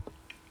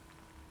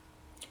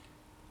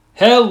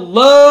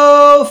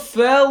Hello,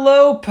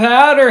 fellow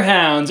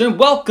Powderhounds, and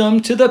welcome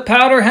to the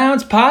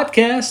Powderhounds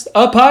Podcast,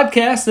 a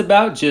podcast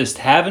about just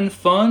having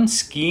fun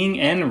skiing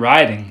and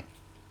riding.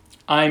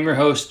 I'm your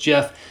host,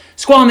 Jeff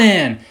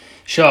Squawman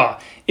Shaw.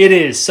 It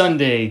is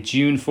Sunday,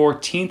 June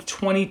 14th,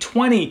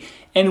 2020,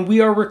 and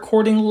we are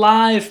recording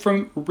live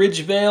from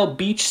Ridgevale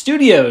Beach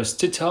Studios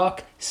to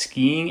talk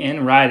skiing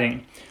and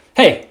riding.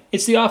 Hey,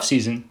 it's the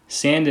off-season.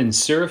 Sand and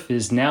surf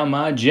is now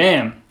my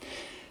jam.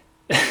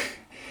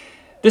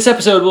 This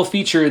episode will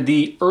feature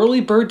the early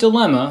bird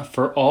dilemma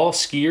for all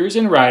skiers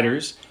and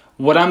riders,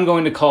 what I'm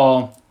going to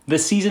call the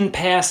season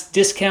pass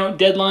discount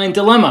deadline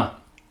dilemma,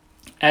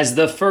 as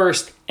the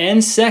first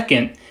and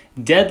second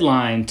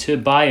deadline to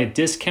buy a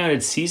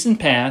discounted season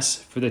pass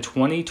for the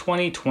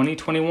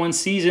 2020-2021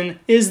 season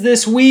is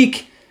this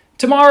week,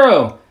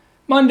 tomorrow,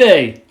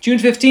 Monday, June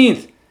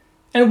 15th,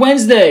 and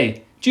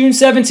Wednesday, June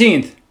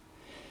 17th.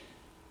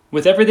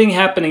 With everything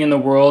happening in the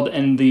world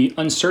and the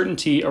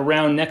uncertainty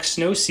around next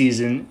snow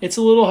season, it's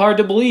a little hard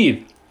to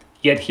believe.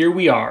 Yet here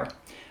we are.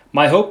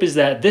 My hope is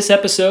that this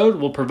episode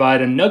will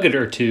provide a nugget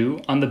or two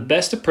on the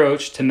best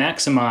approach to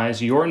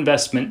maximize your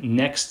investment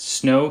next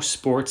snow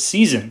sports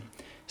season.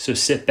 So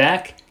sit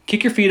back,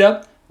 kick your feet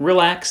up,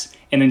 relax,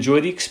 and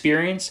enjoy the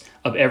experience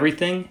of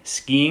everything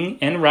skiing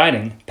and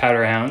riding,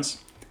 Powderhounds.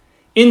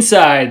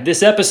 Inside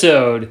this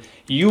episode,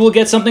 you will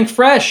get something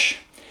fresh.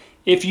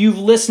 If you've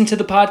listened to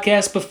the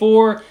podcast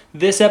before,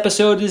 this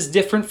episode is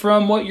different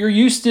from what you're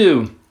used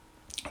to.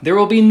 There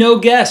will be no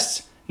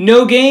guests,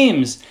 no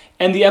games,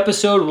 and the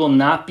episode will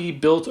not be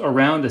built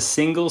around a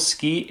single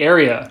ski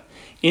area.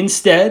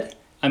 Instead,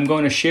 I'm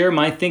going to share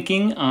my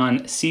thinking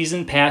on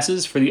season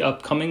passes for the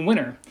upcoming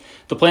winter.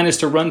 The plan is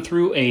to run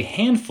through a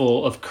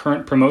handful of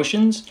current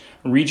promotions,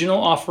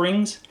 regional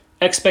offerings,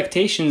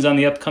 expectations on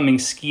the upcoming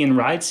ski and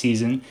ride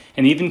season,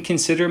 and even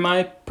consider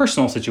my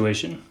personal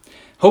situation.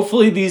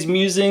 Hopefully these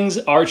musings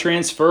are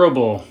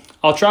transferable.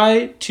 I'll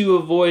try to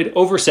avoid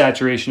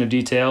oversaturation of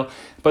detail,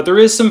 but there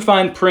is some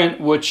fine print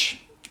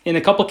which, in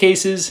a couple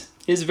cases,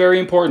 is very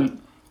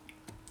important.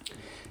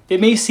 It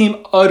may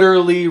seem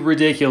utterly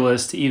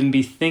ridiculous to even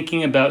be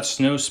thinking about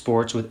snow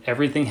sports with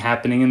everything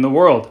happening in the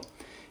world.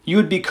 You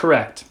would be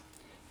correct.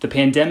 The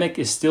pandemic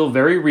is still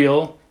very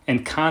real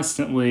and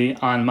constantly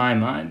on my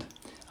mind.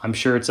 I'm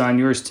sure it's on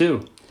yours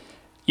too.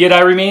 Yet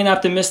I remain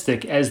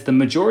optimistic as the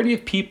majority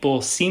of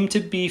people seem to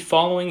be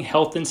following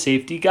health and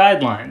safety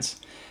guidelines.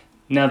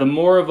 Now, the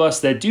more of us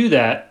that do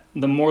that,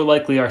 the more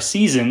likely our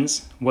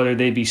seasons, whether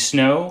they be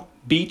snow,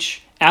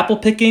 beach, apple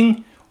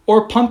picking,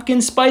 or pumpkin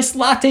spice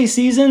latte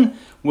season,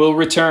 will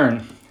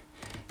return.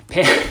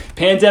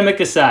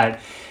 Pandemic aside,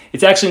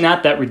 it's actually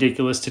not that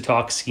ridiculous to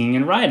talk skiing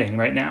and riding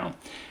right now.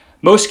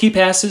 Most ski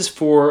passes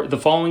for the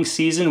following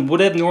season would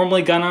have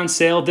normally gone on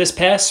sale this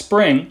past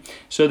spring,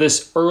 so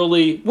this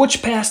early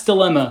which pass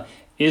dilemma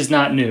is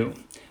not new.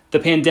 The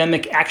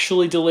pandemic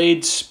actually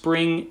delayed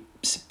spring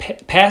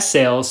pass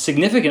sales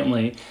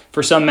significantly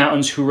for some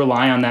mountains who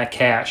rely on that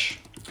cash.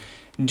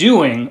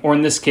 Doing, or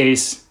in this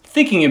case,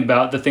 thinking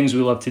about the things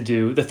we love to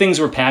do, the things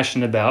we're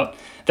passionate about,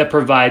 that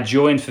provide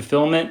joy and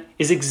fulfillment,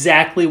 is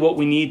exactly what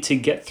we need to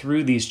get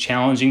through these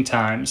challenging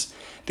times.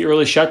 The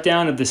early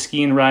shutdown of the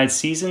ski and ride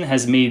season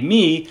has made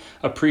me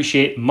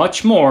appreciate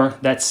much more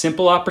that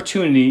simple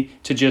opportunity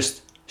to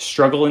just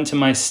struggle into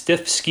my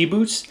stiff ski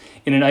boots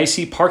in an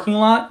icy parking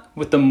lot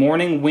with the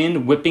morning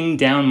wind whipping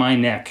down my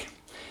neck.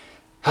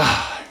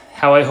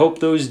 How I hope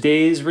those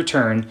days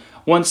return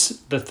once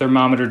the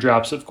thermometer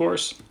drops, of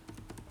course.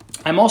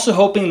 I'm also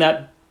hoping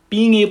that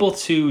being able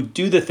to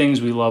do the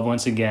things we love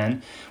once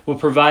again will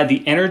provide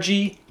the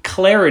energy,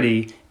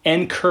 clarity,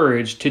 and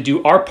courage to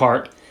do our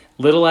part,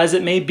 little as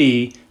it may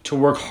be, to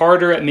work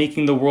harder at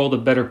making the world a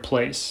better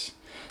place.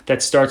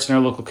 That starts in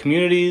our local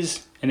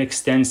communities and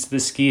extends to the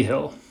ski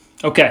hill.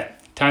 Okay,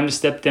 time to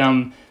step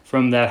down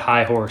from that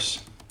high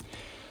horse.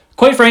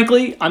 Quite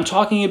frankly, I'm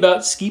talking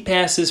about ski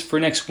passes for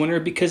next winter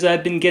because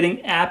I've been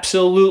getting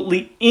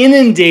absolutely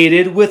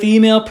inundated with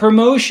email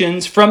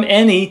promotions from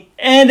any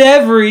and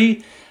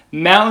every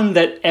mountain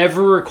that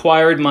ever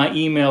required my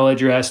email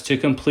address to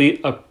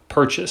complete a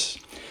purchase.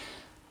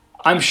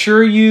 I'm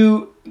sure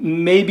you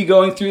may be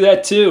going through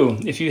that too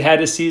if you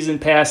had a season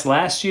pass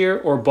last year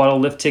or bought a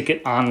lift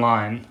ticket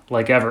online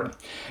like ever.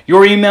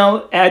 Your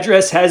email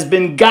address has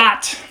been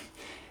got.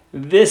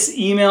 This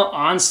email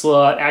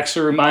onslaught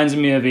actually reminds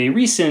me of a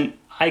recent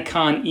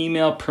Icon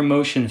email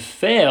promotion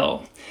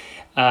fail.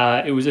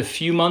 It was a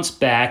few months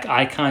back.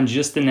 Icon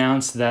just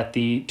announced that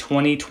the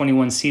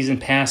 2021 season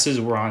passes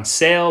were on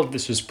sale.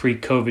 This was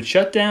pre-COVID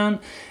shutdown.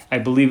 I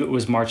believe it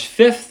was March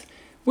 5th,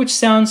 which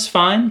sounds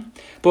fine.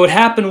 But what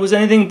happened was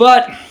anything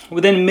but.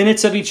 Within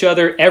minutes of each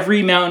other,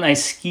 every mountain I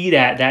skied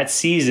at that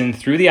season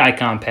through the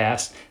Icon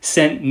Pass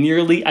sent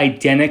nearly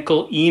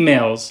identical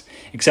emails,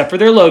 except for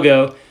their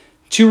logo,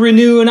 to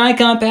renew an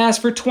Icon Pass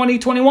for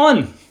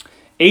 2021.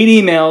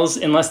 8 emails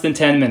in less than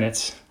 10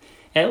 minutes.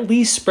 At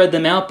least spread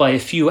them out by a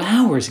few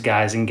hours,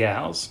 guys and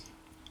gals.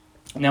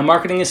 Now,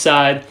 marketing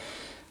aside,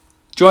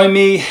 Join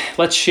me.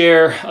 Let's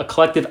share a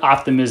collective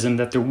optimism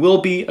that there will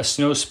be a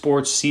snow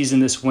sports season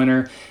this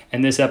winter,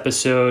 and this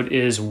episode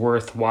is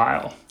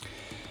worthwhile.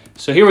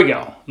 So here we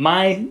go.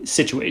 My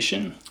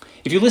situation.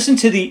 If you listen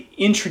to the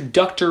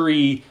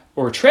introductory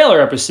or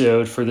trailer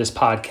episode for this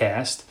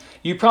podcast,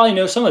 you probably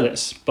know some of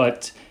this.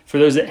 But for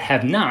those that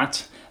have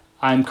not,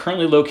 I'm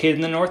currently located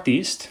in the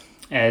Northeast.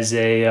 As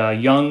a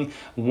young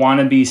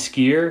wannabe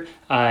skier,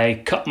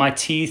 I cut my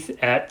teeth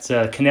at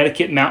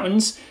Connecticut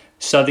mountains,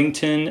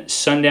 Southington,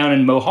 Sundown,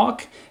 and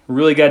Mohawk.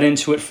 Really got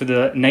into it for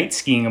the night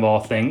skiing of all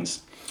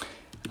things.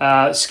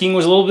 Skiing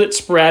was a little bit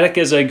sporadic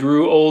as I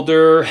grew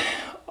older,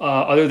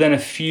 other than a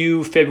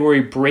few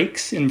February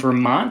breaks in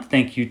Vermont,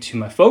 thank you to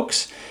my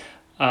folks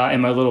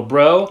and my little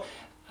bro.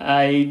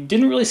 I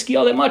didn't really ski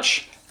all that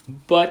much,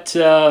 but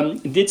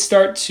did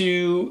start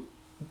to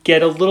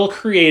get a little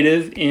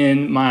creative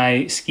in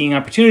my skiing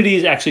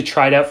opportunities. Actually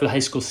tried out for the high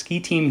school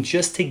ski team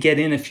just to get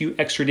in a few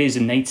extra days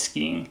of night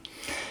skiing.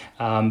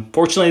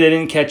 Fortunately, they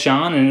didn't catch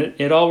on, and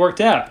it all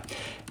worked out.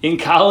 In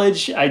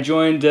college, I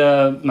joined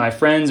my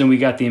friends, and we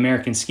got the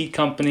American Ski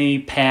Company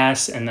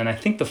pass, and then I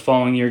think the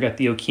following year got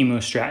the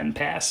Okemo Stratton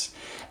pass,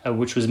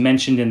 which was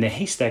mentioned in the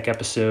Haystack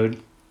episode.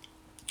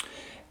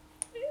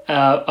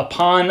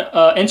 Upon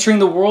entering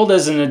the world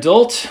as an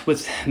adult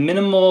with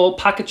minimal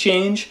pocket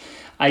change,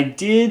 I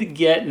did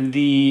get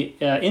the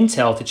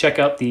intel to check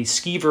out the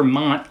Ski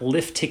Vermont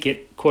lift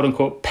ticket,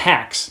 quote-unquote,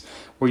 packs,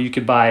 where you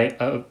could buy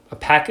a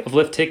pack of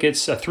lift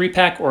tickets, a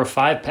 3-pack or a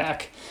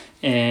 5-pack,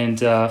 and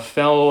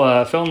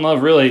fell in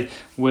love really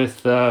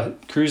with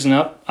cruising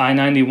up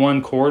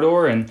I-91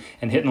 corridor and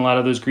hitting a lot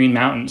of those green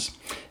mountains.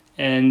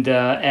 And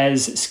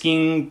as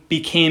skiing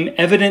became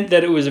evident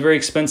that it was a very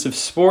expensive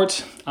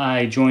sport,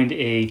 I joined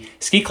a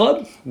ski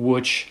club,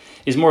 which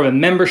is more of a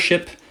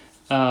membership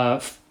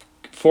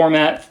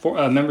format,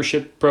 a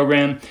membership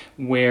program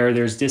where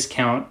there's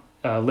discount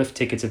lift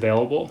tickets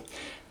available.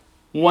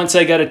 Once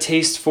I got a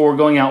taste for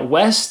going out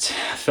west,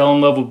 fell in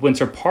love with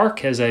Winter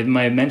Park. As I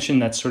might have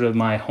mentioned, that's sort of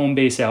my home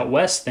base out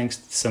west, thanks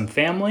to some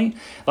family,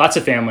 lots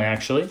of family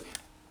actually,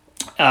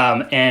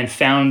 and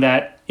found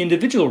that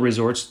individual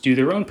resorts do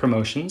their own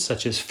promotions,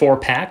 such as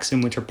 4-packs in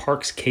Winter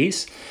Park's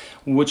case,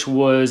 which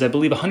was, I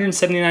believe,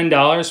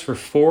 $179 for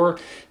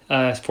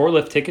four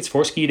lift tickets,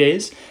 4 ski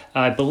days.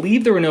 I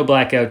believe there were no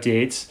blackout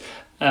dates.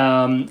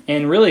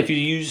 And really, if you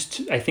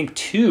used, I think,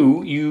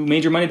 2, you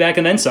made your money back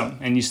and then some,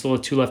 and you still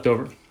had 2 left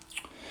over.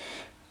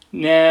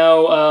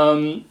 Now,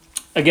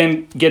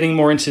 again, getting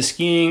more into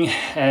skiing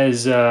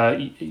as,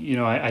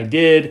 I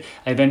did.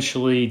 I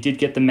eventually did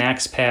get the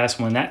Max Pass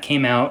when that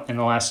came out. In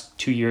the last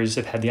 2 years,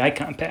 I've had the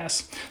Icon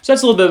Pass. So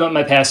that's a little bit about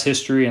my past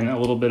history and a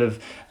little bit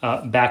of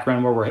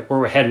background where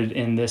we're headed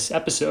in this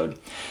episode.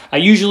 I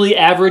usually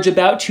average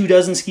about 2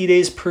 dozen ski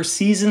days per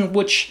season,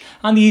 which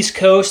on the East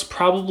Coast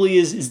probably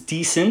is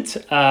decent.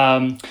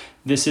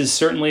 This is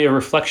certainly a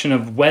reflection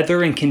of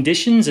weather and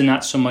conditions and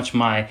not so much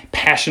my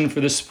passion for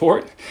the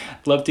sport.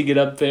 I'd love to get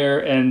up there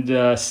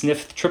and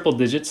sniff triple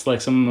digits like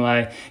some of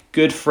my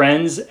good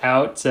friends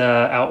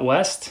out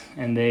west,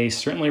 and they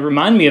certainly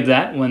remind me of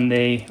that when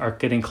they are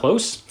getting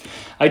close.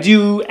 I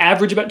do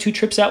average about 2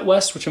 trips out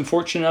west, which I'm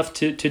fortunate enough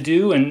to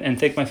do, and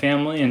thank my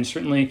family and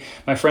certainly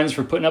my friends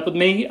for putting up with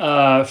me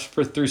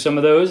through some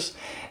of those,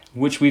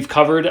 which we've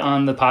covered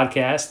on the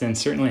podcast and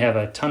certainly have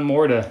a ton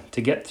more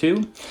to get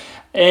to.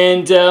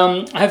 And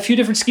I have a few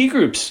different ski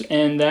groups,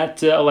 and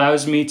that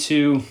allows me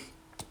to,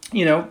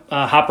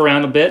 hop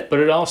around a bit, but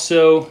it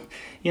also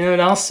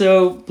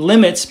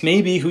limits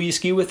maybe who you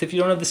ski with if you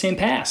don't have the same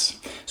pass.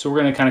 So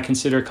we're going to kind of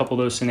consider a couple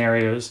of those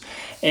scenarios.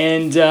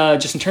 And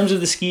just in terms of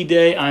the ski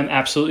day, I'm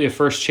absolutely a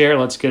first chair.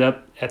 Let's get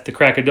up at the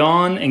crack of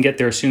dawn and get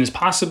there as soon as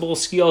possible.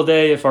 Ski all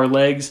day if our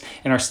legs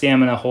and our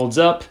stamina holds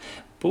up.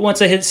 But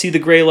once I see the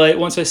gray light,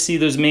 once I see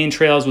those main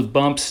trails with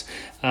bumps,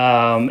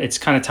 it's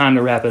kind of time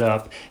to wrap it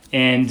up.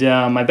 And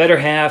my better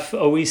half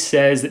always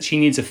says that she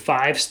needs a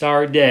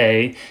 5-star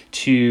day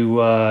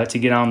to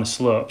get on the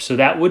slope. So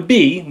that would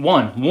be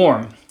 1,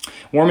 warm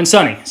and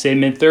sunny, say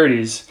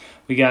mid-30s.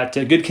 We got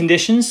good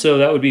conditions, so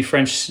that would be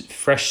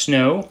fresh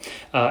snow,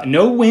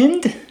 no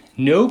wind,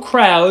 no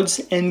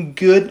crowds, and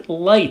good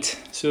light.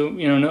 So,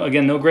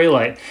 no gray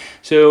light.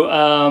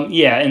 So,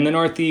 in the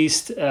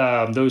Northeast,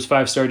 those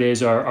 5-star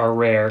days are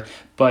rare,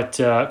 but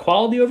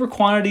quality over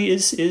quantity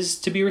is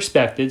to be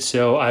respected.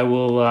 So I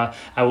will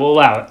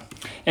allow it.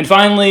 And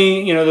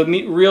finally,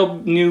 the real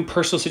new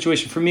personal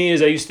situation for me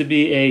is I used to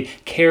be a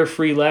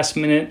carefree, last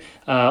minute,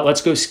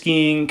 let's go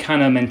skiing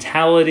kind of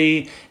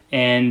mentality.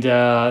 And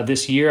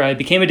this year I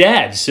became a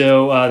dad,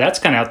 so that's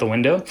kind of out the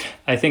window.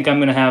 I think I'm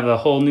going to have a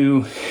whole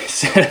new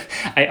set.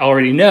 I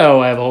already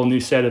know I have a whole new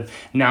set of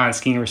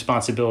non-skiing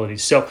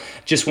responsibilities. So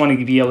just want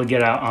to be able to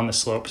get out on the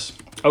slopes.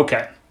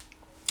 Okay,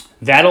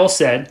 that all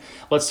said,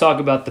 let's talk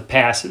about the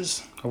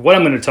passes, or what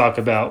I'm going to talk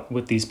about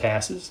with these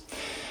passes.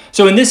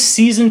 So in this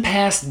season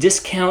pass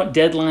discount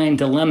deadline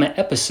dilemma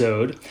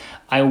episode,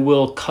 I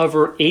will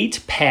cover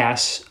 8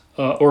 pass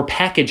or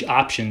package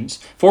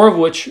options, 4 of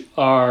which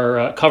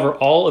are cover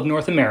all of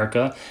North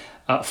America,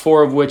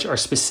 4 of which are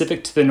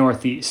specific to the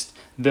Northeast.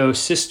 though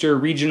sister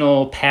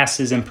regional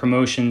passes and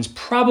promotions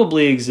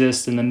probably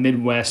exist in the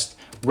Midwest,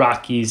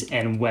 Rockies,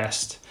 and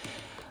West.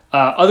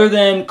 Other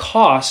than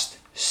cost,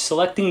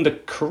 selecting the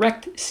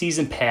correct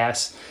season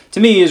pass to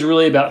me is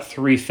really about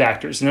three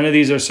factors. None of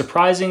these are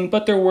surprising,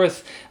 but they're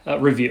worth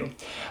review.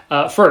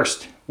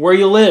 First, where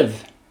you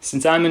live.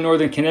 Since I'm in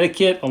northern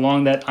Connecticut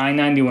along that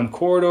I-91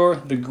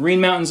 corridor, the Green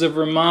Mountains of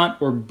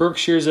Vermont or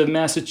Berkshires of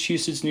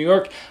Massachusetts, New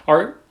York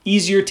are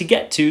easier to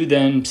get to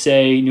than,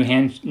 say, New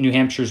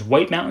Hampshire's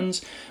White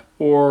Mountains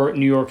or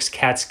New York's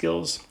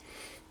Catskills.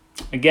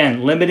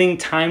 Again, limiting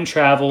time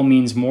travel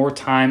means more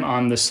time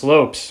on the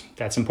slopes.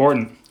 That's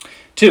important.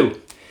 2,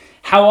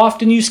 how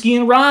often you ski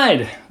and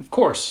ride, of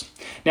course.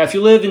 Now, if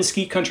you live in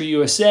Ski Country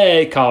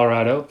USA,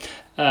 Colorado,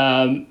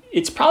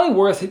 it's probably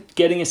worth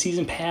getting a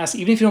season pass,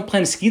 even if you don't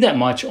plan to ski that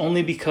much,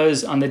 only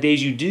because on the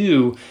days you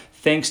do,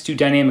 thanks to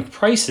dynamic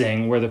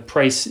pricing, where the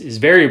price is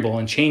variable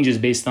and changes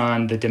based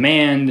on the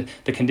demand,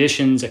 the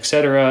conditions,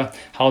 etc.,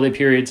 holiday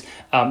periods,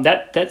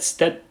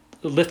 that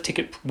lift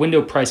ticket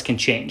window price can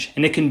change,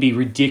 and it can be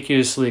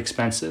ridiculously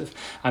expensive.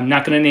 I'm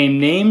not going to name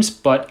names,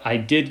 but I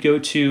did go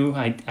to,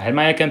 I had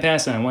my Icon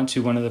Pass, and I went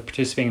to one of the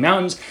participating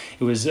mountains.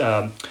 It was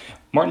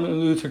Martin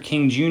Luther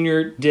King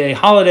Jr. Day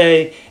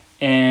holiday,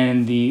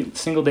 and the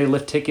single day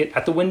lift ticket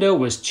at the window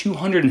was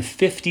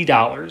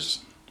 $250.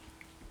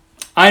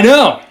 I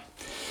know.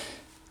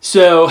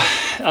 So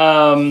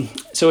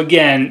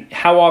again,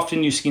 how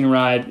often you ski and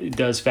ride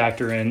does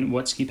factor in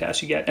what ski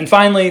pass you get. And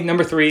finally,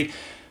 number 3,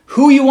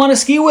 who you want to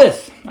ski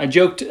with. I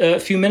joked a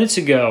few minutes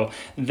ago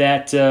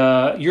that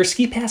your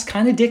ski pass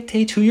kind of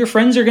dictates who your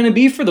friends are going to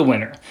be for the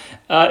winter.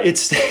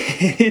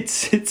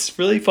 It's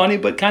really funny,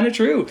 but kind of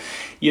true,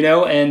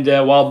 And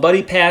while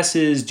buddy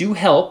passes do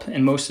help,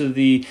 and most of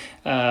the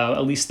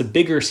at least the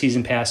bigger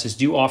season passes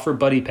do offer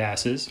buddy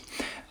passes,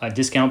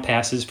 discount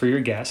passes for your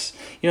guests.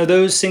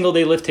 Those single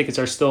day lift tickets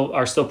are still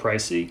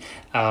pricey,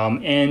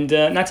 and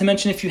not to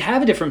mention if you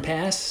have a different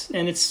pass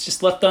and it's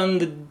just left on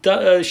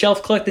the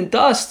shelf collecting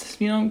dust,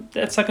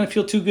 that's not going to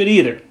feel too good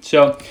either.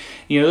 So,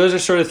 those are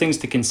sort of things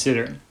to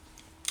consider.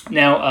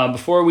 Now,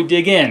 before we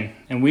dig in,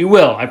 and we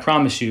will, I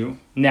promise you,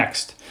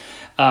 next.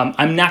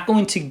 I'm not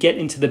going to get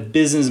into the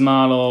business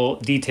model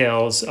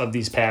details of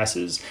these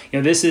passes.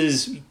 This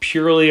is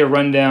purely a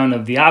rundown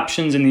of the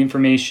options and the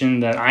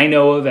information that I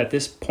know of at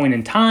this point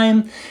in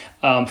time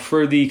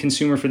for the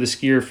consumer, for the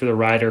skier, for the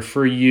rider,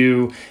 for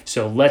you.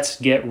 So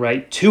let's get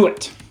right to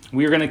it.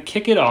 We're going to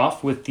kick it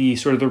off with the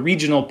sort of the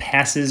regional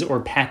passes or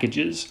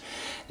packages.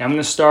 Now I'm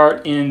going to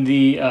start in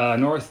the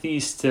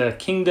Northeast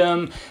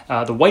Kingdom.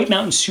 The White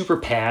Mountain Super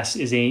Pass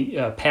is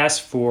a pass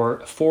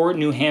for 4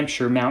 New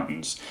Hampshire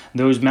mountains.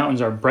 Those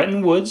mountains are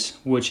Bretton Woods,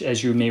 which,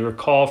 as you may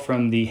recall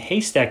from the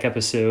Haystack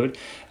episode,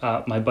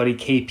 my buddy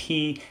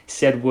KP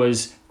said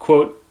was,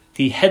 quote,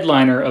 the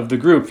headliner of the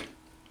group.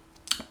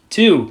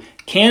 2,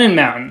 Cannon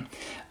Mountain,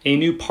 a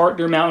new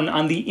partner mountain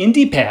on the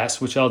Indy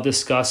Pass, which I'll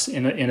discuss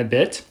in a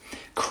bit.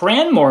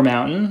 Cranmore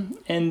Mountain,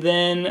 and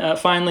then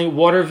finally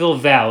Waterville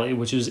Valley,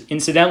 which is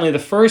incidentally the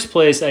first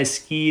place I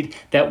skied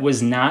that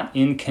was not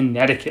in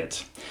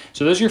Connecticut.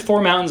 So those are your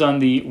 4 mountains on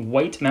the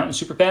White Mountain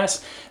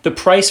Superpass. The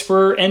price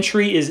for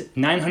entry is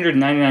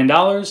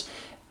 $999.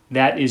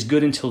 That is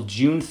good until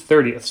June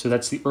 30th, so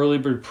that's the early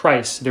bird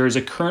price. There is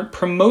a current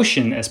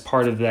promotion as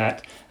part of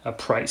that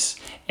price,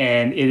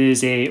 and it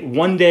is a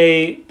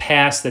 1-day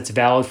pass that's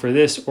valid for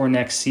this or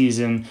next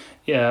season.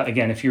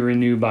 Again, if you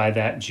renew by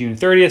that June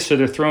 30th, so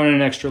they're throwing in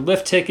an extra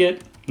lift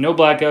ticket, no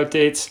blackout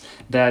dates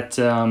that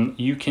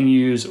you can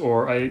use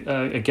or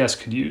a guest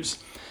could use.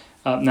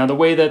 Now, the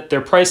way that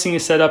their pricing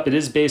is set up, it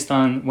is based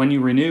on when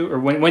you renew or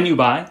when you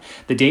buy,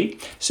 the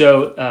date.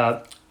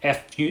 So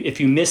if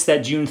you miss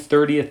that June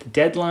 30th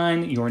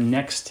deadline, your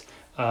next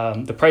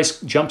the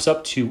price jumps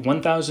up to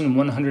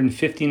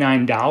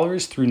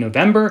 $1,159 through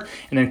November,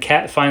 and then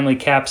finally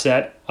caps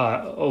at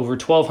over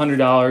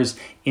 $1,200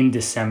 in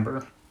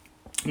December.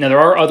 Now,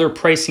 there are other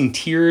pricing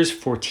tiers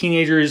for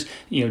teenagers,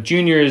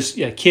 juniors,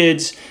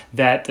 kids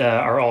that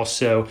are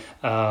also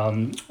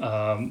in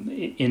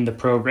the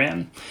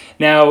program.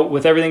 Now,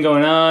 with everything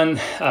going on,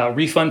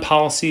 refund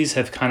policies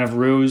have kind of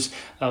rose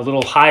a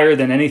little higher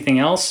than anything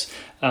else.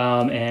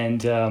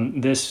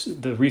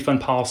 The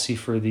refund policy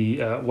for the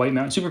White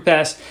Mountain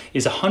Superpass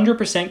is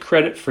 100%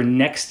 credit for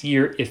next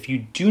year if you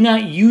do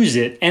not use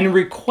it and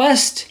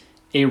request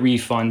a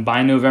refund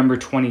by November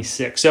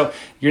 26th. So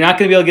you're not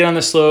going to be able to get on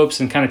the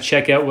slopes and kind of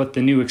check out what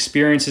the new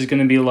experience is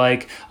going to be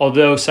like.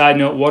 Although, side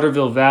note,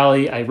 Waterville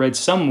Valley, I read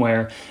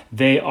somewhere,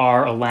 they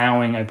are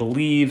allowing, I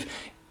believe,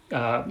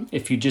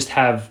 if you just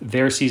have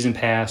their season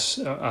pass,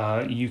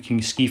 you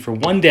can ski for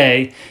 1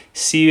 day,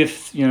 see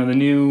if the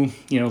new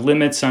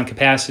limits on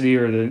capacity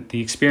or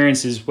the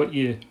experience is what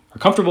you are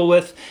comfortable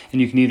with, and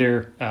you can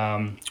either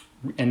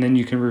and then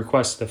you can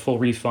request the full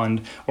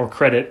refund or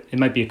credit. It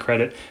might be a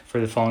credit for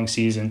the following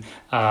season.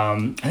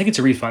 I think it's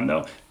a refund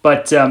though.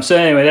 But so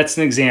anyway, that's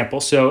an example.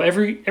 So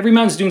every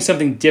mountain's doing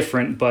something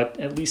different, but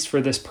at least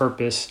for this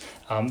purpose,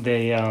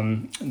 they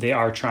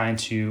are trying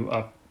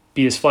to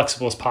be as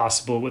flexible as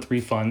possible with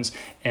refunds,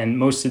 and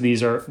most of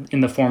these are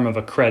in the form of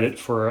a credit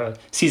for a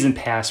season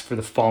pass for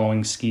the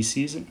following ski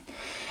season.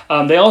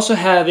 They also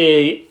have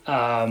a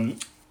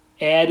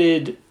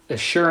added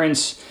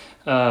assurance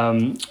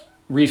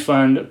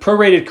refund,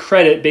 prorated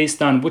credit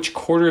based on which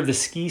quarter of the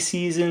ski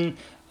season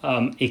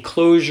a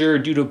closure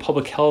due to a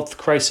public health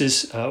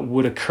crisis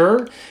would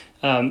occur.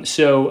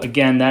 So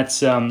again,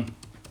 that's a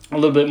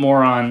little bit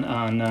more on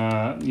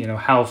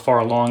how far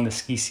along the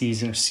ski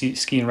season or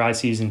ski and ride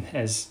season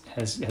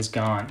has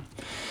gone.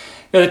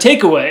 Now, the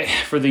takeaway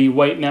for the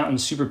White Mountain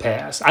Super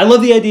Pass. I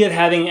love the idea of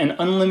having an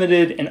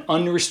unlimited and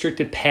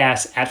unrestricted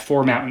pass at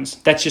 4 mountains.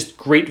 That's just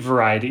great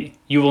variety.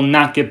 You will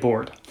not get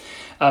bored.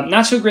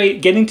 Not so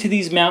great getting to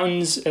these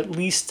mountains, at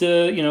least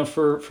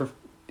for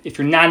if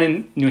you're not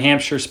in New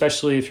Hampshire,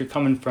 especially if you're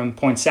coming from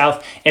Point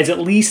South, adds at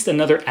least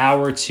another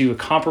hour to a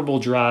comparable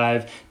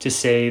drive to,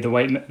 say,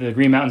 the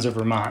Green Mountains of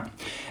Vermont.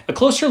 A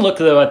closer look,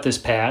 though, at this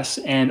pass,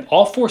 and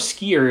all 4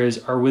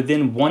 skiers are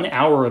within 1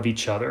 hour of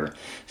each other.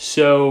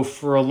 So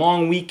for a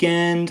long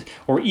weekend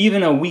or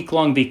even a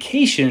week-long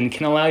vacation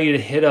can allow you to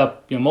hit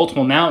up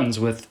multiple mountains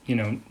with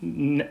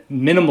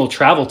minimal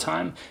travel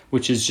time,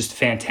 which is just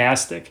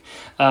fantastic.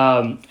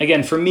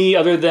 Again, for me,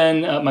 other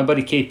than my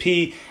buddy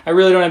KP, I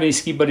really don't have any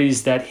ski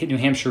buddies that hit New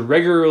Hampshire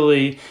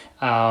regularly,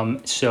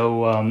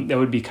 so that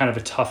would be kind of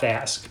a tough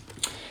ask.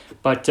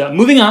 But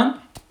moving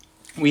on,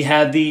 we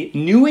have the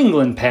New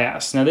England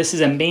Pass. Now, this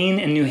is a Maine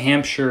and New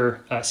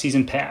Hampshire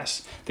season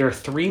pass. There are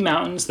 3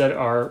 mountains that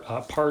are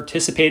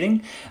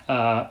participating: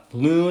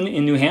 Loon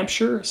in New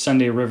Hampshire,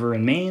 Sunday River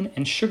in Maine,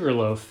 and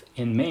Sugarloaf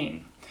in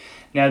Maine.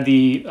 Now,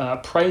 the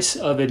price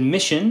of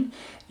admission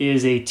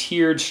is a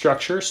tiered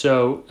structure.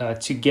 So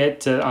to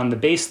get on the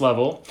base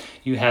level,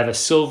 you have a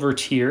silver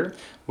tier,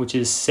 which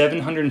is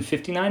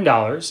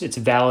 $759. It's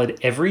valid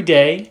every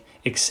day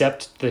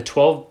except the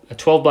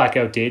 12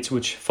 blackout dates,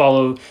 which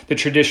follow the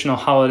traditional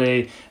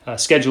holiday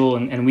schedule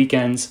and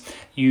weekends.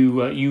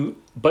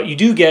 But you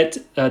do get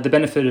the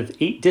benefit of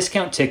 8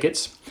 discount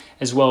tickets,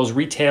 as well as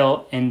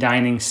retail and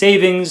dining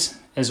savings,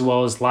 as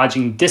well as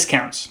lodging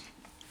discounts.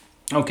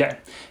 Okay,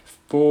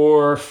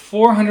 for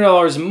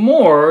 $400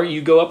 more,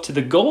 you go up to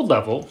the gold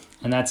level,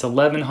 and that's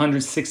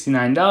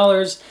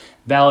 $1,169,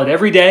 valid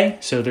every day,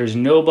 so there's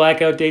no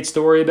blackout dates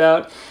to worry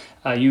about.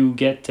 You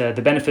get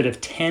the benefit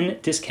of 10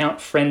 discount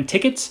friend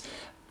tickets,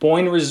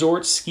 Boyne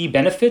Resort ski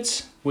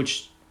benefits,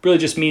 which really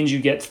just means you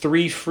get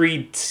 3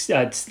 free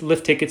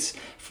lift tickets,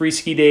 free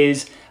ski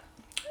days,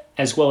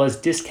 as well as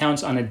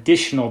discounts on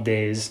additional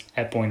days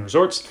at Boyne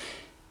Resorts.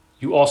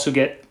 You also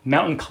get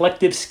Mountain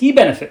Collective ski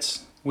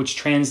benefits, which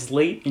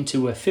translate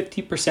into a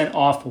 50%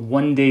 off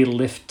one-day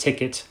lift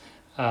tickets.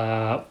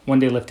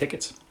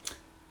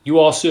 You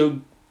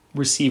also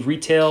receive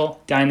retail,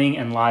 dining,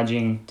 and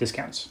lodging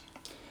discounts.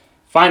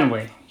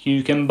 Finally,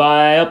 you can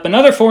buy up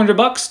another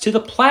 $400 to the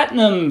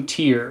Platinum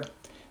tier.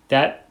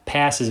 That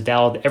pass is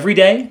valid every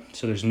day,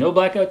 so there's no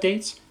blackout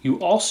dates. You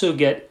also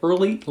get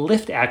early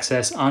lift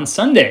access on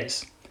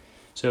Sundays.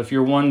 So if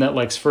you're one that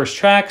likes first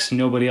tracks,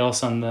 nobody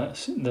else on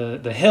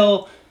the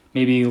hill,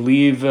 maybe you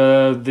leave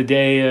leave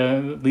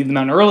the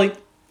mountain early.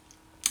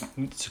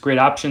 It's a great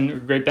option, a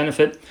great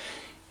benefit.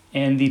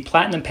 And the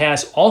Platinum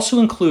Pass also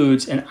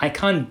includes an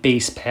Icon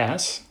Base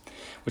Pass,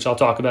 which I'll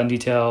talk about in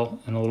detail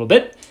in a little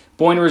bit.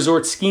 Boyne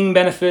Resort skiing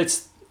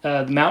benefits,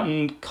 the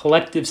Mountain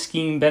Collective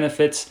skiing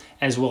benefits,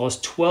 as well as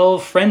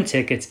 12 friend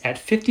tickets at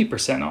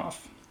 50%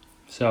 off.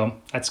 So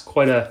that's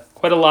quite a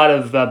lot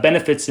of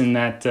benefits in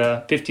that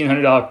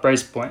 $1,500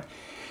 price point.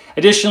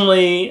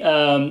 Additionally,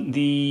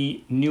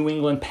 the New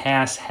England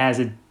Pass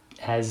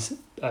has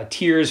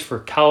tiers for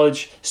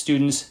college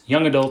students,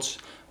 young adults,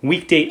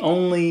 weekday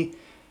only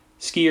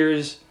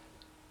skiers,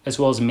 as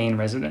well as Maine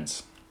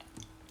residents.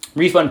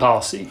 Refund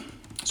policy.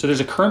 So there's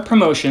a current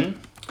promotion.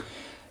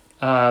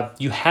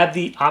 You have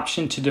the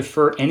option to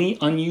defer any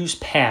unused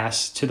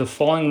pass to the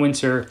following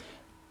winter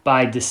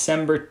by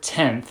December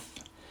 10th,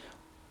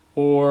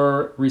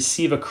 or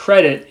receive a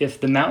credit if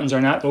the mountains are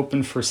not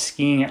open for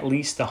skiing at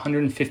least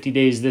 150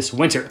 days this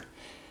winter.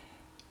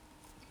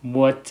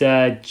 What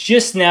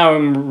just now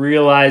I'm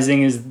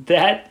realizing is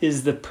that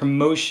is the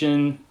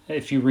promotion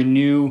if you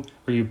renew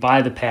or you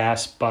buy the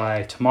pass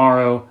by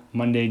tomorrow,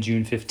 Monday,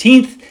 June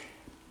 15th.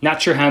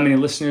 Not sure how many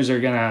listeners are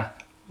going to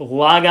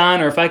log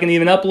on or if I can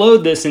even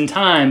upload this in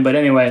time, but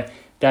anyway,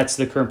 that's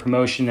the current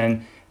promotion,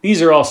 and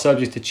these are all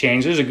subject to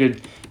change. There's a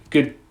good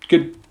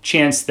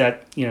chance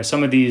that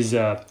some of these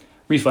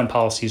refund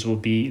policies will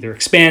be either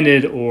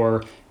expanded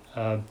or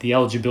the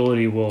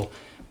eligibility will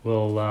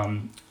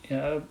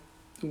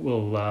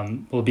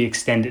be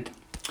extended.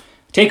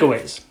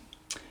 Takeaways.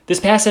 This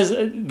pass has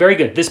very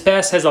good. This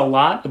pass has a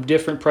lot of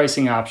different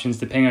pricing options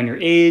depending on your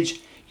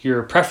age,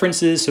 your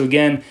preferences. So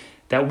again,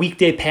 that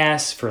weekday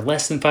pass for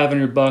less than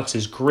 $500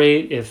 is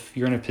great if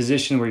you're in a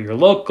position where you're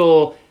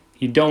local,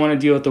 you don't want to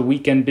deal with the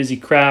weekend busy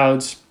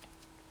crowds.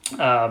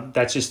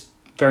 That's just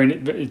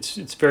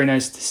it's very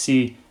nice to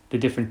see the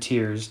different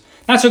tiers.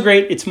 Not so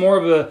great. It's more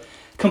of a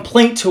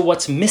complaint to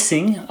what's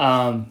missing.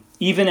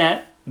 Even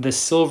at the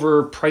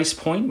silver price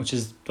point, which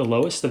is the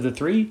lowest of the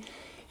three,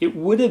 it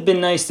would have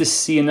been nice to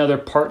see another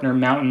partner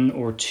mountain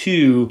or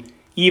two,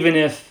 even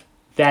if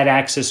that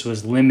access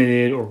was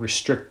limited or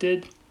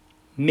restricted.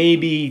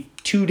 Maybe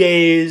 2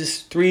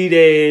 days, 3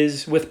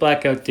 days with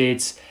blackout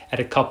dates at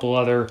a couple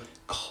other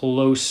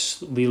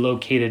closely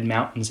located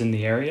mountains in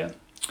the area.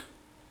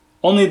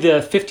 Only the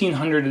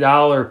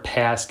 $1,500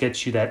 pass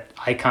gets you that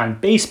Icon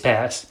base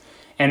pass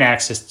and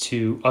access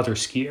to other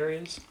ski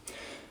areas.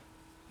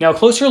 Now, a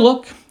closer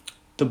look,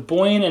 the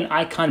Boyne and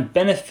Icon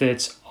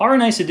benefits are a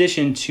nice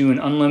addition to an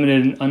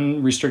unlimited and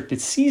unrestricted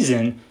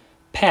season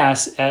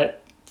pass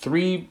at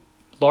 3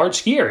 large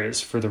ski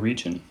areas for the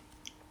region.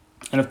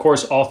 And of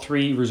course, all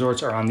 3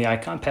 resorts are on the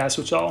Icon Pass,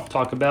 which I'll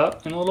talk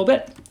about in a little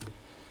bit.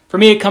 For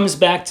me, it comes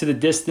back to the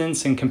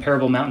distance and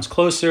comparable mountains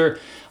closer.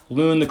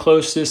 Loon, the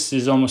closest,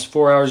 is almost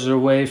 4 hours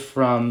away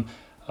from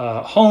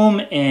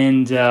home.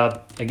 And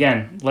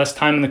again, less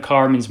time in the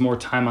car means more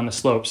time on the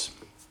slopes.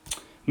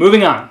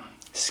 Moving on,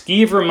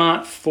 Ski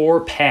Vermont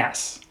 4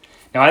 Pass.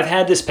 Now, I've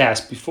had this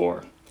pass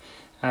before.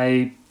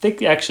 I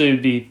think actually it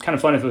would be kind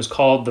of fun if it was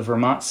called the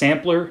Vermont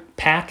Sampler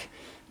Pack,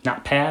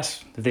 not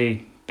Pass.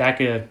 Back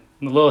a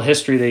little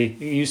history,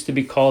 it used to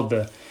be called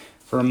the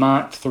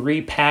Vermont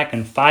 3-pack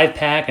and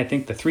 5-pack. I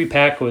think the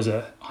 3-pack was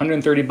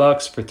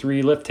 $130 for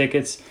 3 lift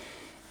tickets,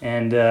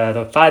 and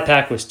the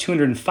 5-pack was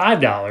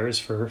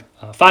 $205 for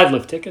 5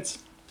 lift tickets.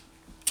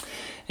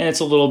 And it's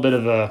a little bit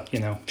of a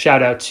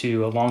shout out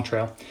to a Long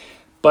Trail.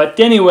 But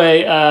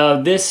anyway,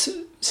 this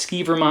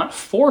Ski Vermont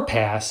 4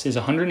 Pass is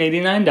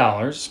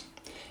 $189,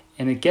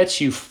 and it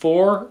gets you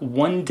 4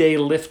 one-day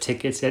lift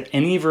tickets at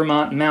any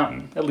Vermont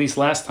mountain. At least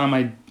last time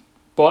I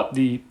bought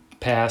the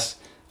pass,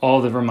 all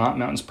the Vermont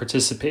mountains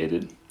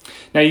participated.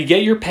 Now, you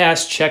get your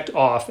pass checked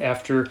off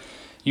after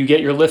you get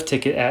your lift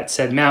ticket at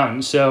said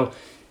mountain. So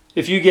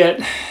if you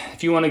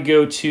want to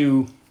go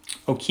to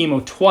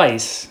Okemo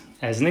twice,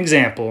 as an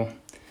example,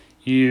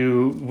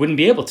 you wouldn't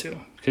be able to,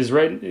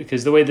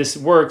 because the way this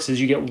works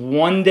is you get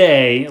 1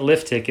 day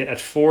lift ticket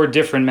at 4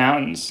 different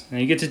mountains, and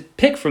you get to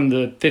pick from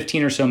the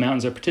 15 or so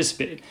mountains that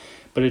participate,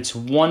 but it's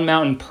 1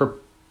 mountain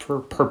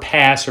per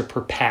pass or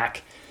per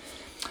pack.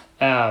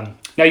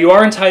 Now, you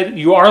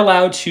are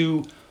allowed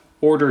to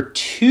order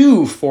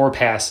 2 4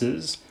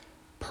 passes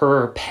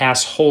per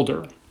pass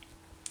holder.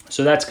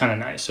 So that's kind of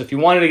nice. So if you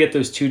wanted to get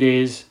those 2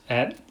 days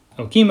at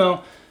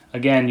Okemo,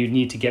 again, you'd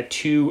need to get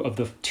 2 of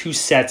the 2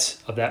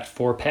 sets of that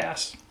 4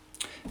 pass.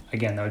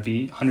 Again, that would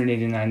be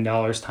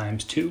 $189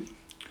 times 2.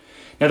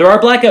 Now, there are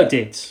blackout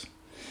dates,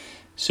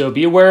 so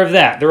be aware of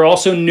that. There are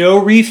also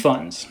no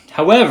refunds.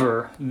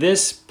 However,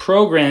 this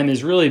program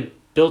is really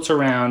built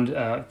around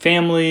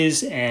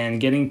families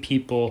and getting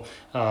people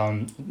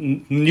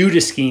new to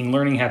skiing,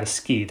 learning how to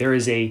ski. There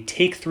is a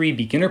Take 3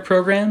 beginner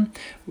program,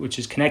 which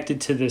is connected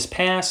to this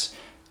pass.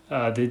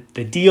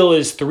 The deal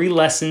is 3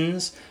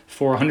 lessons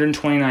for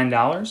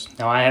 $129.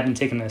 Now, I haven't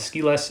taken a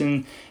ski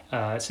lesson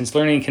since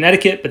learning in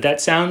Connecticut, but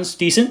that sounds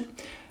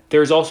decent.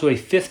 There's also a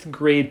 5th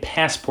grade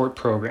passport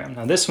program.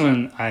 Now, this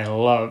one I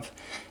love.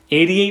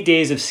 88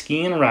 days of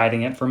skiing and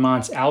riding at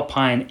Vermont's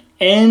alpine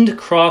and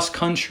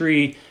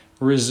cross-country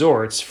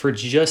resorts for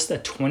just a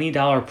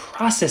 $20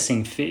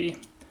 processing fee.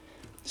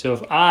 So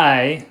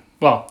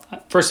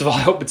first of all,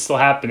 I hope it's still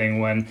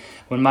happening when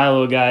my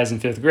little guy's in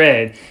 5th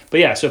grade. But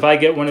yeah, so if I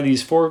get one of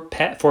these 4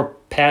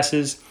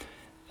 passes,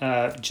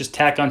 just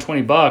tack on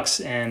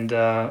 $20, and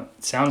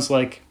it sounds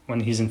like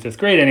when he's in 5th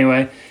grade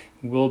anyway,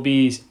 he'll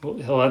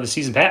have the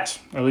season pass,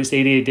 or at least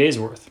 88 days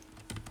worth.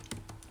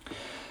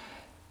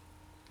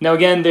 Now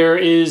again, there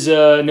is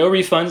no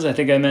refunds. I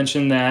think I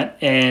mentioned that,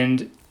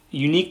 and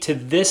unique to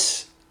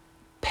this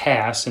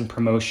pass and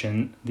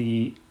promotion,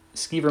 the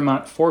Ski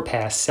Vermont 4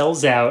 Pass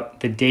sells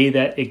out the day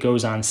that it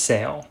goes on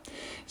sale.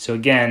 So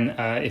again,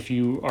 if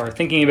you are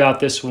thinking about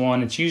this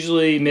one, it's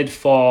usually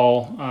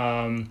mid-fall,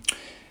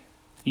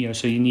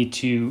 so you need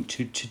to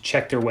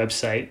check their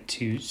website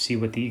to see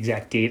what the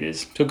exact date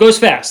is. So it goes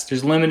fast.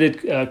 There's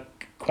limited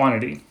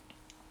quantity.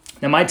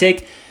 Now, my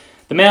take,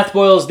 the math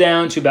boils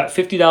down to about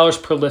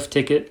 $50 per lift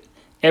ticket.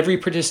 Every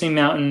participating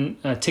mountain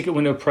ticket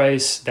window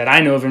price that I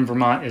know of in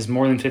Vermont is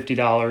more than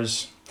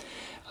 $50.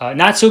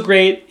 Not so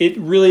great. It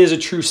really is a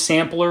true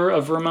sampler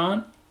of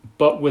Vermont,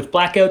 but with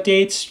blackout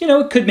dates,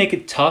 it could make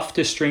it tough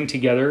to string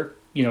together,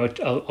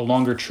 a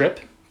longer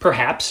trip,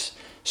 perhaps.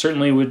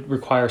 Certainly would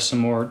require some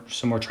more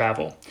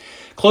travel.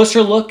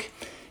 Closer look,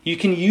 you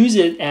can use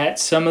it at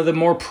some of the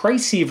more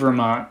pricey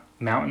Vermont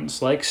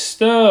mountains, like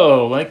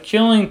Stowe, like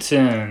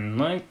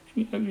Killington,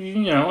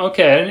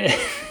 okay.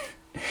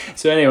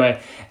 So anyway,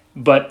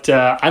 but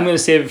I'm going to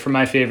save it for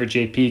my favorite,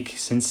 Jay Peak,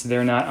 since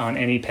they're not on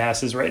any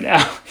passes right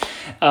now.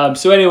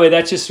 So anyway,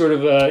 that's just sort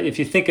of, if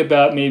you think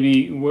about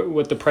maybe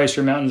what the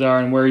pricier mountains are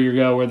and where you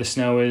go, where the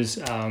snow is,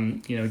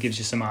 it gives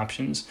you some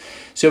options.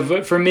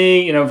 So for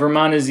me,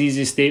 Vermont is the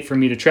easiest state for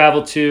me to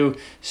travel to,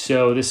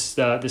 so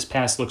this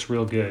pass looks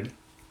real good.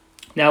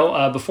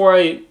 Now, before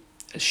I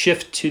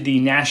shift to the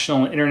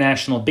national and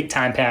international big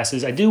time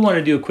passes, I do want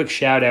to do a quick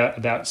shout out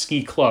about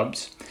ski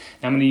clubs.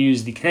 Now, I'm going to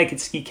use the Connecticut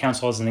Ski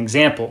Council as an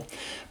example,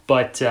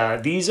 but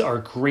these are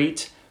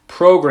great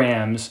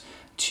programs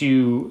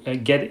to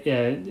get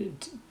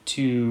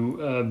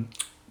to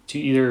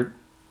either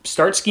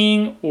start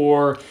skiing,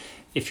 or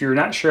if you're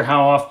not sure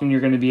how often you're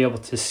going to be able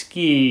to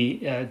ski,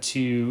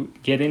 to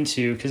get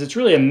into, because it's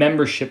really a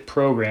membership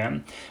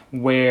program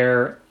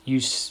where you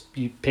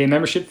pay a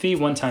membership fee,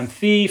 one-time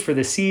fee for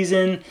the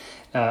season.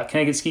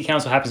 Connecticut Ski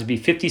Council happens to be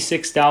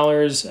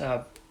 $56.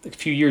 A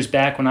few years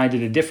back when I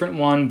did a different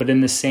one, but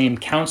in the same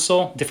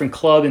council, different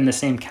club in the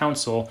same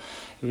council,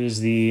 it was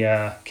the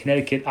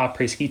Connecticut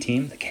Après Ski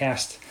Team, the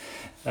CAST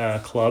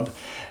club.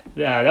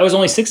 That was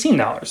only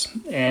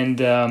 $16,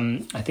 and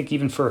I think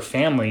even for a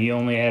family, you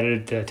only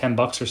added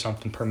 $10 or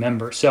something per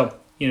member. So,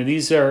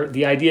 these are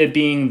the idea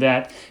being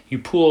that you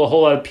pool a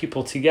whole lot of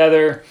people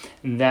together,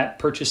 and that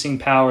purchasing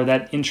power,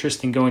 that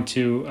interest in going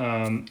to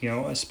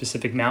a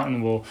specific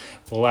mountain will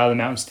allow the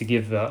mountains to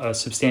give a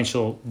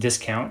substantial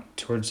discount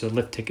towards the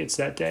lift tickets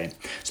that day.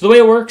 So the way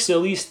it works, at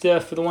least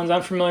for the ones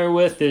I'm familiar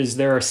with, is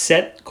there are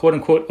set quote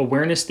unquote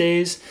awareness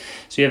days.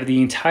 So you have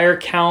the entire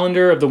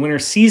calendar of the winter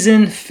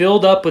season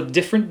filled up with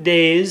different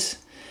days,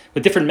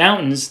 with different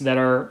mountains that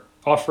are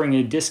offering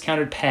a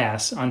discounted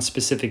pass on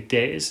specific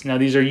days. Now,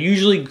 these are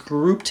usually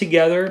grouped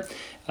together,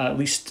 at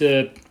least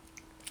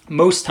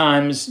most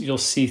times you'll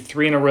see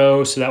 3 in a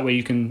row, so that way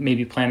you can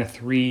maybe plan a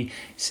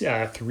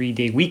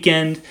three-day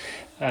weekend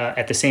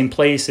at the same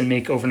place and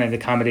make overnight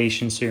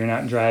accommodations, so you're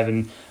not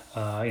driving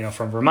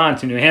from Vermont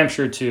to New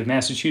Hampshire to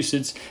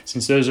Massachusetts,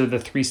 since those are the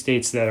 3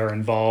 states that are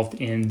involved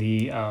in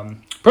the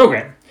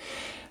program.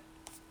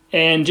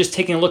 And just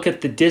taking a look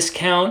at the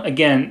discount,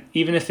 again,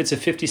 even if it's a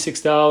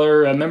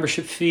 $56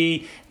 membership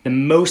fee, the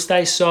most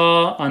I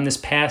saw on this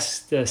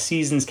past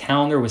season's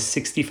calendar was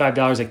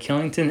 $65 at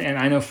Killington. And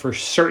I know for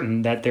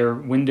certain that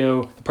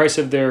the price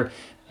of their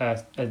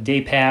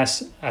day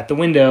pass at the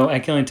window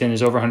at Killington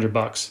is over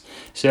 $100.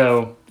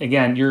 So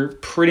again, you're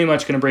pretty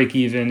much going to break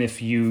even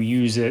if you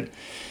use it,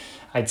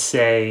 I'd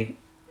say,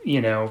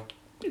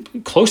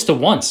 close to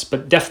once,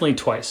 but definitely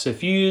twice. So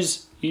if you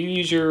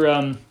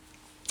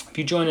if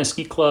you join a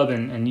ski club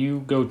and you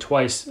go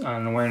twice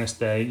on awareness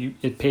day,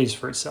 it pays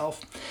for itself.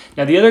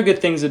 Now, the other good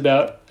things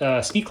about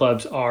ski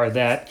clubs are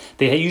that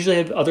they usually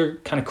have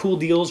other kind of cool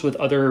deals with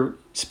other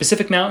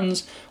specific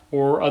mountains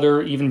or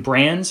other even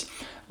brands,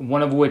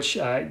 one of which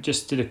I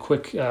just did a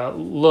quick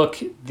look.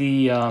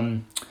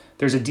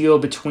 There's a deal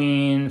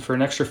for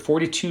an extra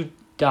 $42,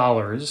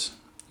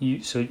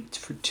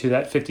 to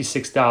that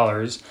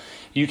 $56,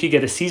 you could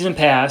get a season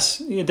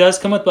pass. It does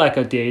come with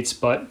blackout dates,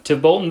 but to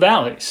Bolton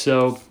Valley.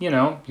 So,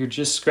 you're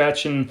just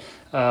scratching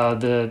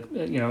the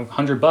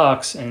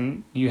 $100,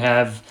 and you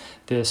have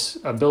this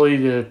ability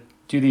to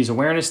do these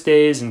awareness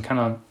days and kind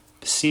of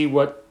see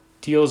what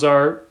deals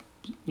are,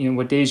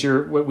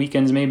 what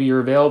weekends maybe you're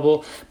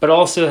available, but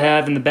also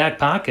have in the back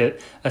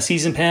pocket a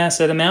season pass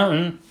at a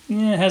mountain.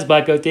 It has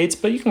blackout dates,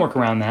 but you can work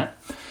around that.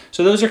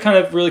 So those are kind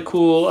of really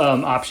cool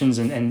options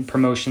and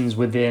promotions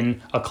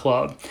within a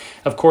club.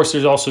 Of course,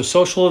 there's also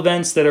social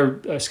events that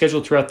are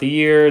scheduled throughout the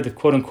year, the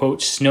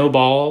quote-unquote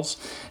snowballs,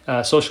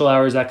 social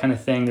hours, that kind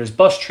of thing. There's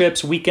bus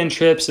trips, weekend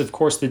trips, of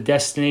course, the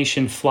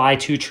destination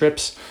fly-to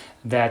trips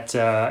that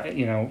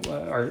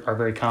are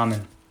very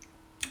common.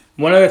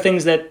 One of the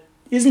things that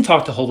isn't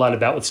talked a whole lot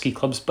about with ski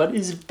clubs, but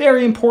is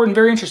very important,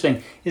 very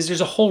interesting, is there's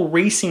a whole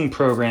racing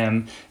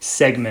program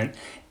segment.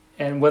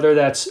 And whether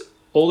that's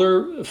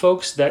older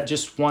folks that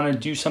just want to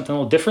do something a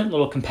little different, a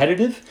little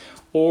competitive,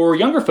 or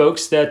younger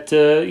folks that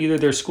either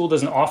their school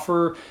doesn't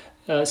offer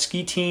a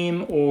ski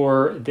team,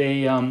 or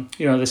they,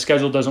 the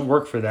schedule doesn't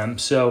work for them.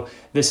 So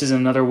this is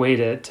another way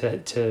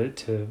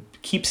to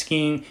keep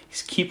skiing,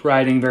 keep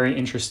riding. Very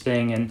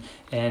interesting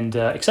and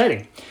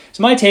exciting.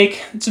 So my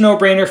take, it's a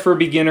no-brainer for a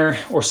beginner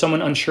or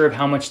someone unsure of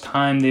how much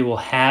time they will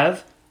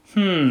have.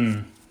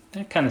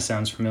 That kind of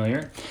sounds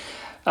familiar.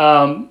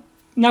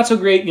 Not so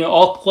great.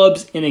 All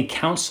clubs in a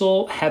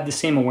council have the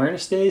same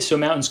awareness days, so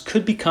mountains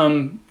could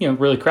become,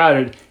 really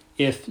crowded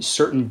if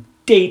certain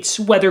dates,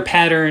 weather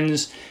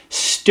patterns,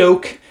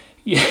 stoke,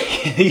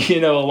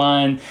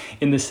 align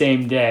in the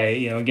same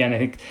day. Again, I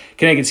think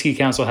Connecticut Ski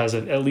Council has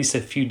at least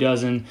a few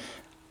dozen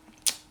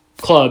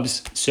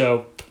clubs,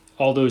 so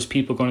all those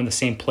people going to the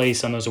same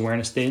place on those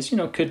awareness days,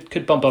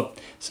 could bump up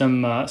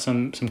some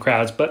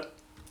crowds. But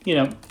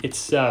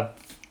it's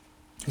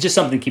just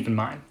something to keep in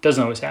mind.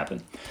 Doesn't always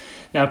happen.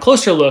 Now, a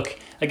closer look,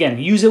 again,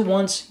 use it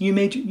once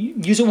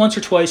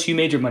or twice, you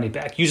made your money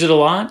back. Use it a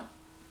lot,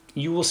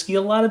 you will ski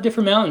a lot of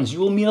different mountains. You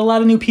will meet a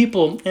lot of new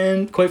people,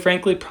 and quite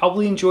frankly,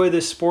 probably enjoy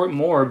this sport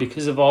more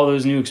because of all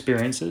those new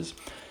experiences.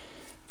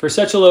 For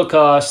such a low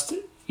cost,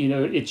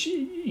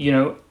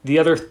 the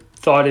other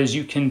thought is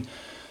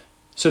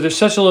so there's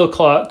such a low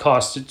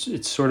cost,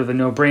 it's sort of a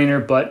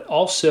no-brainer, but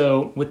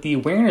also with the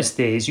awareness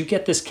days, you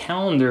get this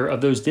calendar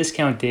of those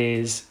discount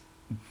days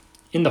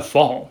in the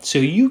fall. So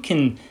you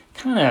can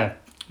kind of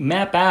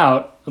map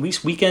out at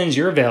least weekends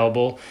you're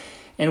available,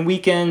 and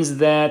weekends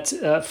that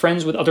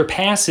friends with other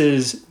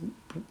passes,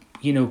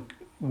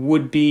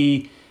 would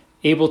be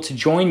able to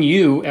join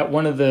you at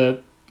one of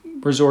the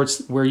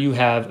resorts where you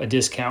have a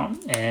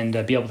discount and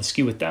be able to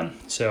ski with them.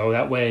 So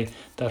that way,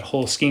 that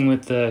whole skiing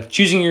with the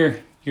choosing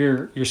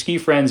your ski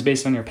friends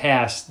based on your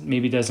past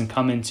maybe doesn't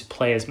come into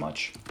play as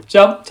much.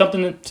 So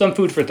some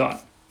food for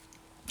thought.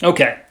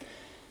 Okay,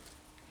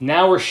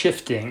 now we're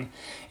shifting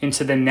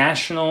into the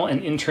national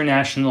and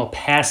international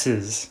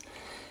passes.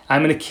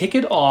 I'm going to kick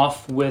it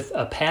off with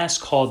a pass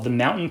called the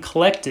Mountain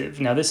Collective.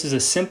 Now, this is a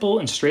simple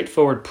and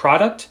straightforward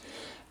product.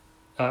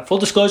 Full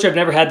disclosure, I've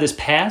never had this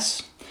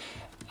pass.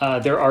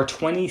 There are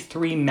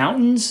 23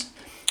 mountains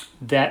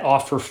that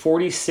offer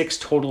 46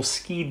 total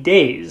ski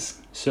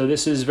days. So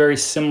this is very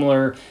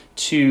similar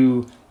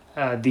to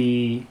so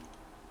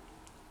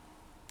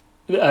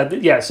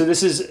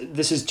this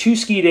is 2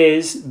 ski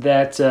days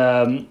that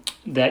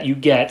you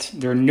get.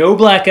 There are no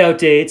blackout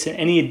dates, and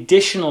any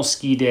additional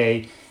ski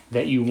day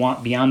that you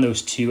want beyond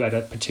those 2 at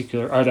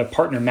a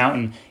partner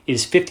mountain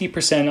is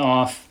 50%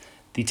 off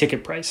the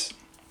ticket price.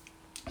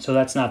 So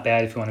that's not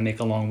bad if you want to make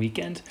a long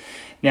weekend.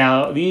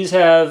 Now, these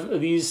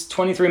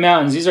 23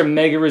 mountains. These are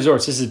mega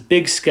resorts. This is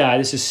Big Sky.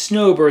 This is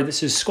Snowbird.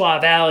 This is Squaw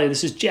Valley.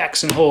 This is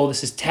Jackson Hole.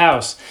 This is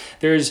Taos.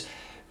 There's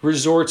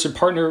resorts or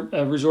partner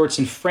resorts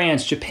in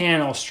France,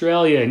 Japan,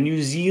 Australia,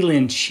 New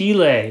Zealand,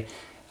 Chile.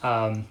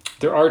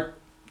 There are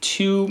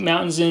 2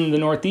 mountains in the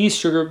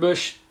Northeast,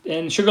 Sugarbush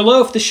and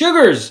Sugarloaf, the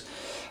Sugars.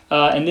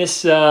 And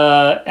this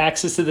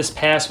access to this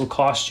pass will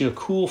cost you a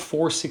cool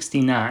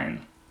 $469.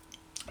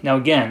 Now,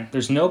 again,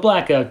 there's no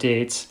blackout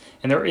dates,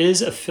 and there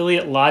is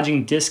affiliate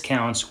lodging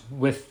discounts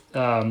with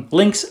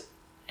links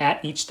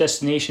at each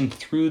destination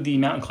through the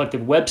Mountain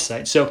Collective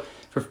website. So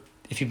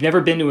if you've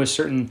never been to a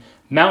certain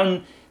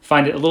mountain,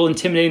 find it a little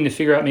intimidating to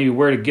figure out maybe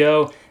where to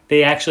go,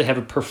 they actually have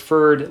a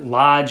preferred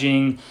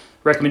lodging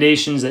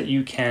recommendations that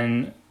you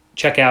can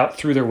check out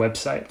through their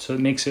website. So it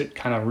makes it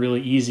kind of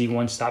really easy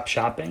one-stop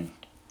shopping.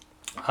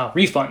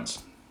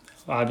 Refunds.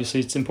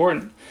 Obviously, it's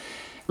important.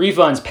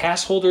 Refunds.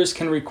 Pass holders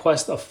can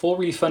request a full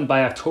refund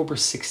by October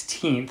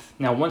 16th.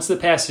 Now, once the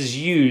pass is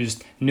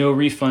used, no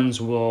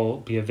refunds will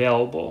be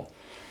available.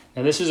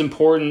 Now, this is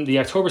important. The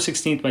October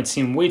 16th might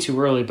seem way too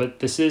early, but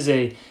this is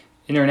a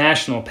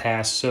international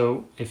pass.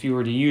 So if you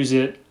were to use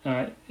it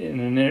in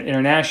an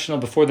international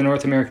before the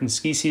North American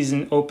ski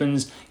season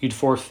opens, you'd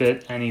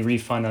forfeit any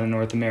refund on the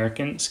North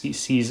American ski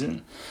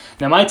season.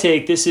 Now, my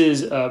take, this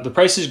is the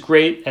price is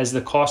great, as the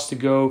cost to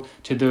go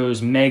to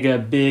those mega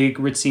big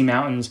ritzy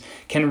mountains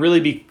can really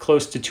be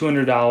close to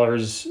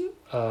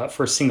 $200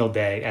 for a single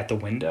day at the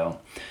window.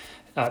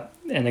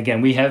 And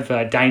again, we have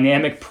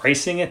dynamic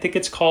pricing, I think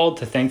it's called,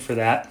 to thank for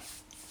that.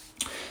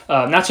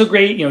 Not so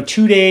great,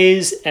 2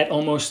 days at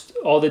almost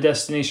all the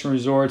destination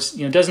resorts.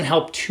 Doesn't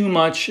help too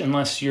much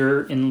unless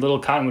you're in Little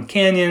Cottonwood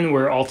Canyon,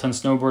 where Alta and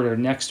Snowbird are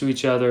next to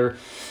each other.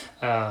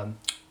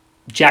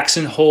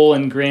 Jackson Hole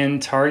and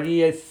Grand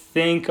Targhee, I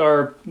think,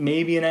 are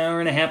maybe an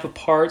hour and a half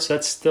apart, so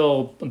that's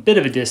still a bit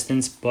of a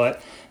distance,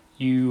 but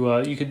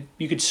you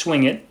could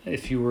swing it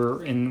if you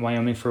were in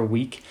Wyoming for a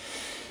week.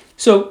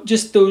 So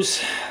just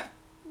those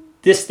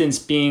distance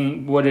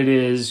being what it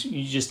is,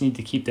 you just need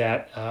to keep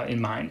that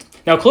in mind.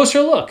 Now,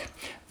 closer look.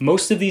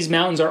 Most of these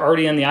mountains are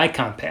already on the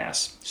Icon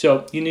Pass,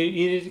 so you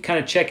need to kind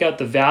of check out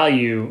the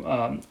value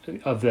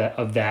of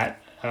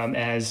that.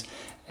 As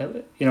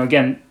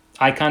again,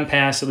 Icon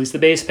Pass, at least the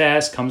base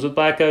pass, comes with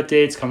blackout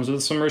dates, comes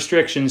with some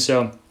restrictions.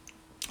 So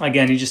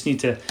again, you just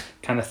need to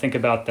kind of think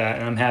about that,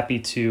 and I'm happy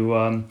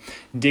to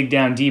dig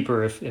down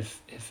deeper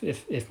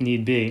if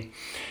need be.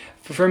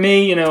 For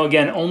me,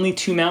 again, only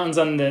 2 mountains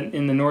in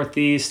the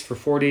Northeast for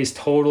 4 days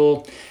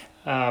total.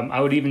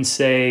 I would even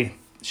say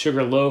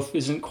Sugarloaf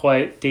isn't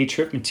quite day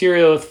trip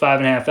material with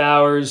 5.5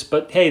 hours,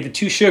 but hey, the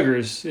 2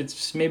 Sugars,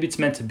 maybe it's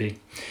meant to be.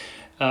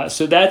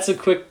 So that's a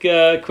quick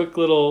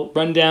little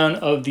rundown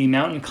of the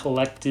Mountain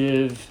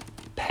Collective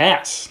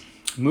Pass.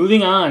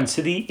 Moving on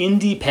to the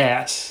Indy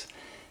Pass.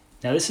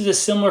 Now, this is a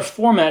similar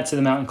format to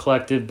the Mountain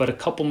Collective, but a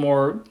couple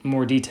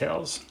more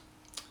details.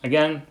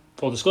 Again,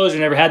 full disclosure,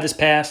 never had this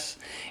pass,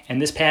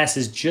 and this pass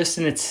is just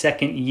in its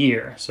 2nd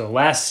year. So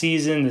last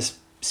season, this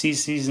ski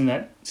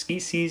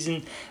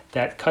season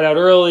that cut out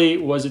early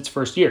was its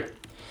 1st year.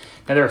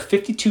 Now, there are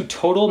 52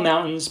 total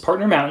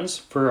partner mountains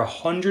for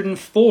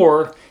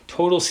 104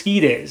 total ski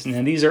days.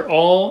 Now, these are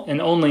all and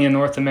only in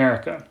North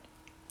America.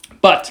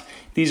 But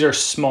these are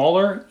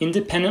smaller,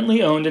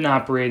 independently owned and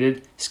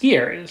operated ski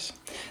areas.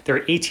 There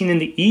are 18 in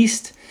the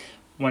East.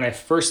 When I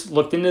first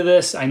looked into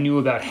this, I knew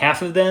about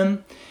half of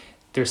them.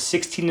 There's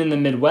 16 in the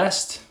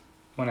Midwest.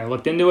 When I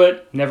looked into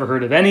it, never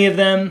heard of any of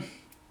them.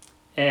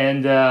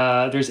 And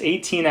there's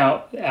 18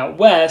 out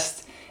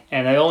west,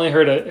 and I only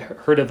heard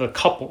of a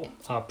couple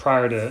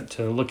prior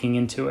to looking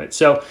into it.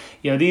 So,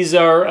 these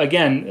are,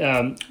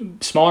 again,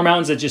 smaller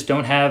mountains that just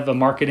don't have a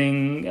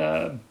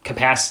marketing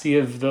capacity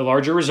of the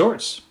larger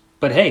resorts.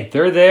 But hey,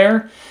 they're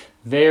there.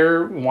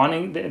 They're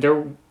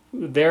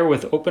there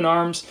with open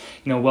arms,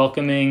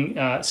 welcoming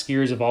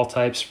skiers of all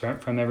types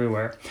from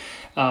everywhere.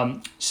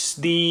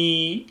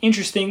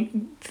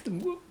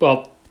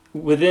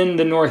 Within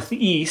the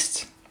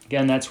Northeast,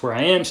 again, that's where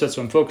I am, so that's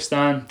what I'm focused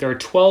on. There are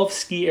 12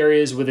 ski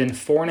areas within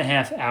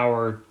 4.5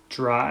 hour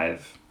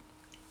drive.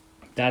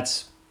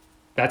 That's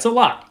a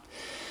lot.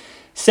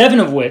 7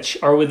 of which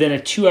are within a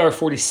 2-hour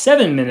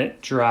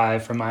 47-minute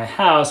drive from my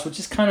house, which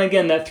is kind of,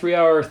 again, that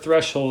 3-hour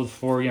threshold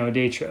for a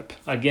day trip.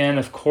 Again,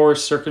 of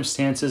course,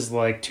 circumstances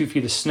like 2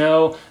 feet of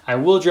snow, I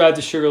will drive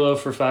to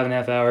Sugarloaf for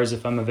 5.5 hours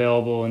if I'm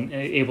available and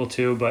able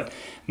to, but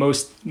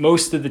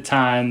most of the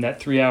time that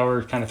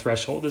 3-hour kind of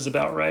threshold is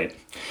about right.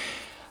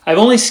 I've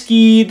only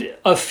skied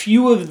a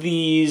few of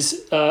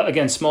these,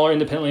 again, smaller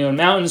independently owned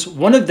mountains.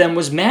 One of them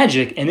was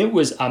Magic, and it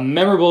was a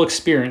memorable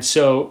experience.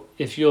 So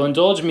if you'll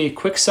indulge me, a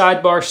quick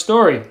sidebar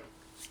story.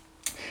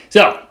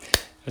 So I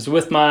was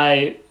with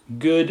my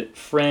good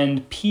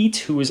friend Pete,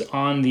 who was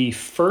on the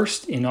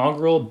first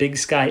inaugural Big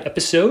Sky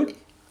episode.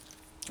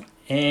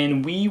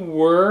 And we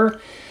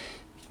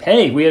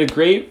had a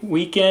great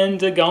weekend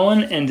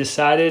going and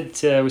decided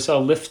we saw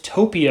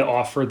Liftopia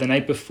offer the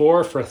night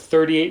before for a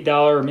 $38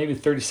 or maybe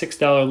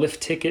 $36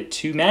 lift ticket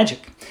to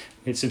Magic.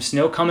 We had some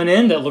snow coming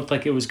in that looked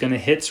like it was going to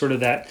hit sort of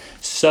that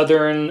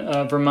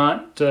southern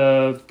Vermont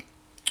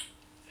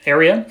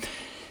area.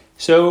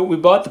 So we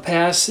bought the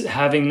pass,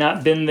 having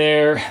not been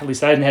there. At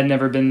least I had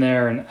never been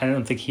there, and I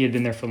don't think he had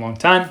been there for a long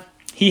time.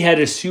 He had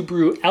a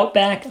Subaru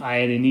Outback. I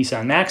had a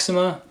Nissan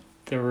Maxima.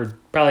 They were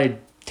probably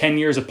 10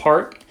 years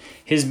apart,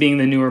 his being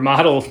the newer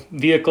model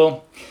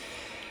vehicle.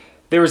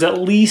 There was at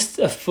least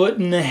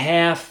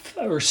 1.5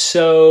 feet or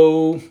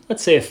so,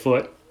 let's say a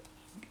foot,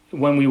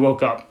 when we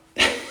woke up.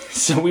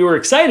 So we were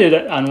excited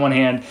on one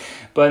hand,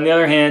 but on the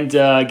other hand,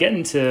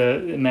 getting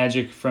to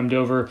Magic from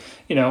Dover,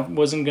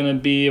 wasn't going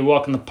to be a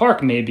walk in the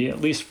park, maybe, at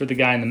least for the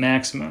guy in the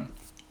Maxima.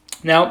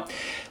 Now,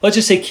 let's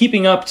just say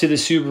keeping up to the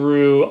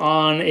Subaru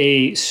on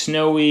a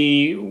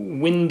snowy,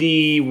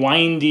 windy,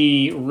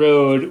 windy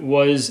road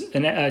was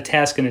a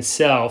task in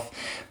itself.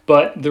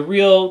 But the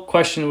real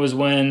question was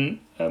when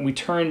we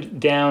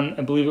turned down,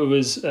 I believe it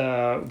was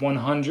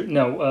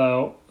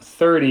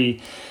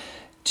 30,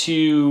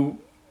 to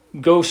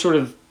go sort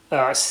of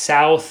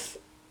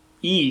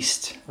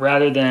southeast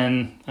rather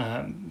than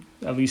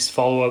at least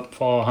follow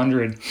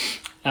 100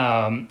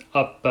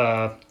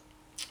 up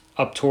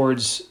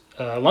towards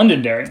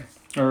Londonderry,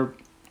 or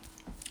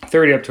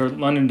 30 up toward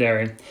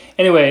Londonderry.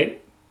 Anyway,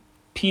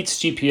 Pete's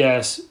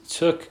GPS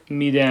took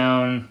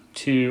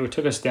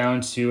us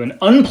down to an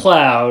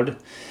unplowed,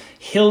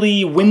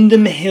 hilly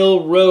Windham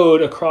Hill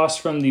Road across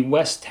from the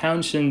West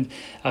Townsend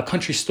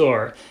Country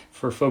Store,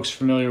 for folks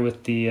familiar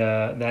with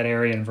that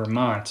area in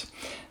Vermont.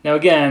 Now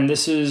again,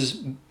 this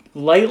is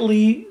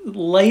lightly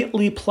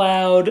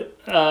plowed,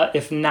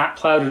 if not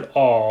plowed at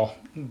all,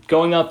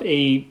 going up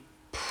a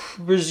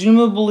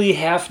presumably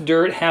half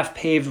dirt, half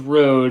paved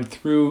road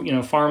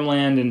through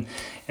farmland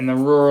and the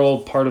rural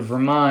part of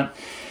Vermont.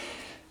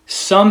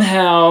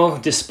 Somehow,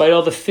 despite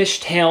all the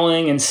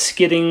fishtailing and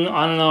skidding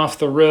on and off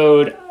the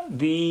road,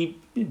 the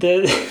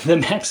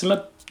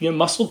Maxima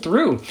muscled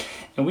through,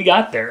 and we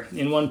got there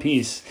in one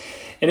piece.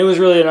 And it was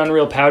really an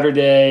unreal powder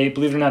day.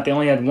 Believe it or not, they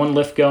only had one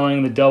lift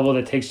going, the double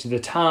that takes you to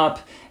the top.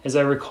 As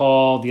I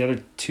recall, the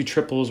other 2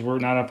 triples were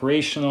not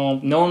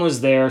operational. No one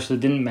was there, so it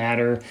didn't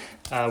matter.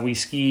 We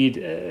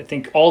skied, I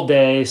think, all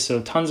day,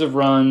 so tons of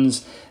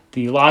runs.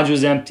 The lodge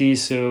was empty,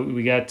 so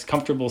we got a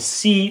comfortable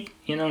seat,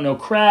 no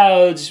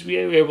crowds. We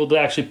were able to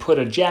actually put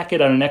a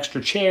jacket on an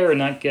extra chair and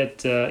not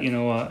get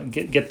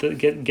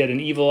an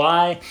evil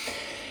eye.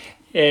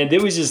 And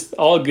it was just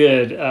all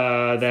good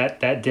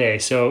that day.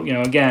 So,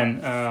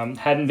 again,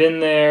 hadn't been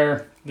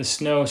there. The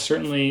snow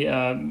certainly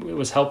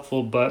was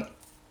helpful, but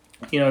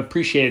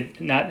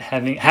appreciate not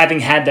having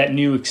had that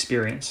new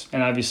experience,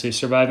 and obviously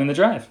surviving the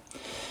drive.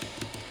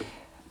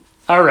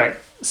 All right,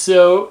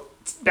 so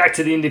back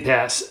to the Indy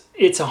Pass.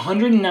 It's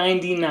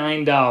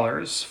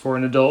 $199 for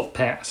an adult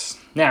pass.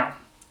 Now,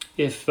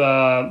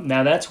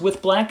 now that's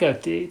with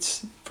blackout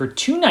dates. For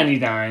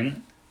 $299,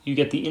 you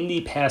get the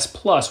Indy Pass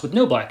Plus with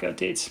no blackout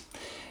dates.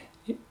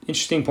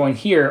 Interesting point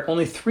here,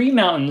 only 3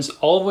 mountains,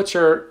 all of which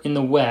are in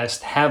the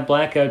West, have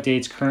blackout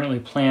dates currently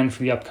planned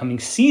for the upcoming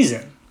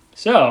season.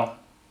 So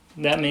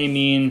that may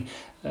mean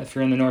if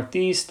you're in the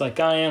Northeast, like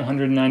I am,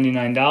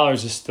 $199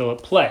 is still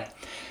at play.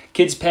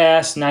 Kids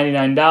Pass,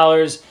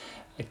 $99.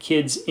 A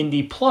Kids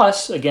Indy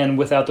Plus, again,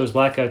 without those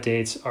blackout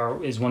dates,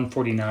 is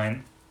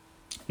 $149.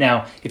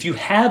 Now, if you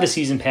have a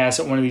season pass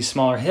at one of these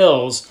smaller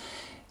hills,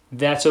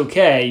 that's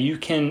okay. You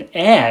can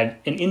add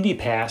an Indy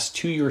Pass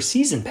to your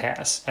season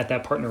pass at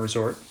that partner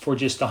resort for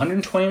just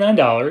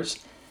 $129.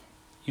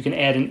 You can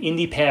add an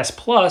Indy Pass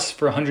Plus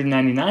for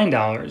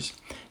 $199.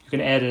 You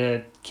can add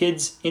a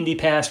Kids Indy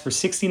Pass for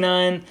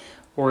 $69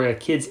 or a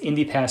Kids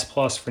Indy Pass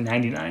Plus for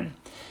 $99.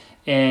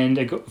 And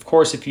of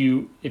course, if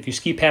you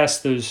ski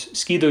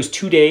those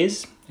 2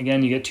 days,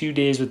 again, you get 2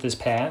 days with this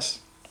pass,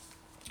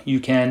 you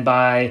can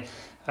buy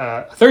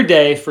a third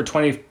day for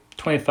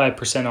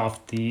 25%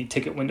 off the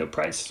ticket window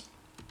price.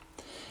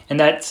 And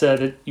that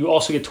you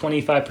also get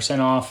 25%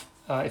 off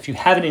if you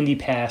have an Indy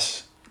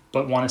Pass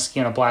but want to ski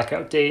on a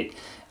blackout date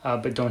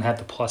but don't have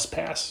the Plus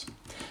Pass.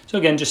 So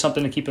again, just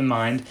something to keep in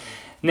mind.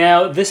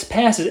 Now, this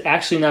pass is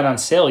actually not on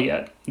sale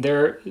yet.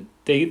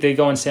 They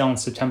go on sale on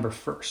September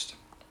 1st.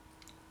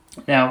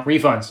 Now,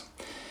 refunds.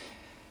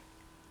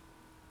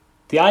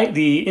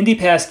 The Indy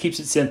Pass keeps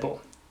it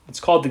simple. It's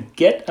called the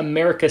Get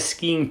America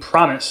Skiing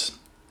Promise.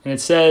 And it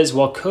says,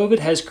 while COVID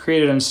has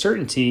created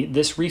uncertainty,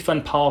 this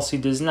refund policy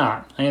does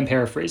not. I am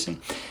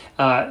paraphrasing.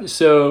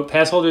 So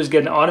pass holders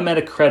get an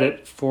automatic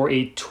credit for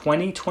a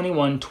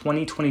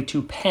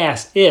 2021-2022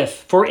 pass if,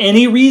 for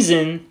any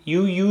reason,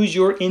 you use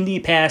your Indy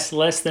Pass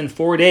less than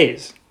 4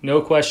 days.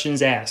 No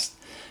questions asked.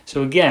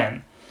 So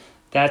again,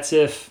 that's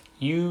if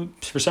you,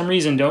 for some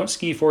reason, don't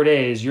ski 4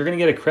 days, you're going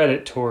to get a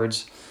credit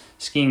towards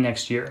skiing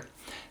next year.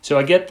 So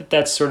I get that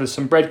that's sort of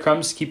some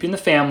breadcrumbs to keep you in the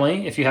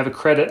family. If you have a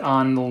credit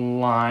on the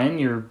line,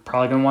 you're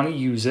probably going to want to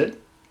use it.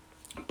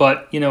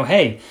 But,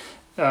 hey,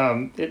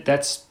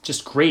 that's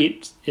just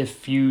great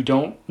if you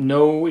don't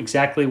know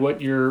exactly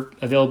what your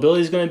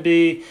availability is going to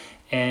be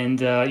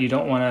and you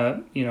don't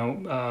want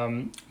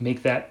to,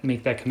 make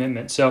that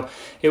commitment. So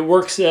it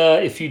works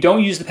if you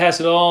don't use the pass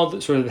at all.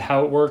 Sort of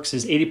how it works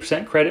is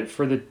 80% credit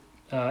for the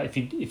if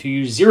you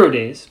use 0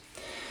 days.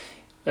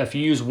 If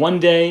you use 1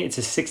 day, it's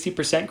a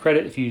 60%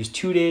 credit. If you use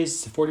 2 days,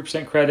 it's a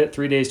 40% credit.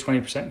 3 days,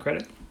 20%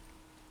 credit.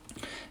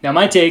 Now,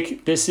 my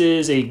take, this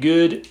is a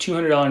good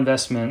 $200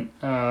 investment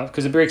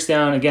because it breaks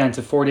down, again,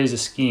 to 4 days of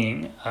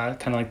skiing,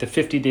 kind of like the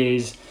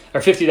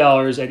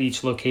 $50 at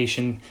each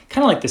location,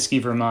 kind of like the Ski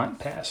Vermont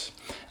Pass,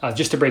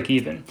 just to break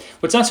even.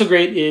 What's not so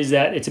great is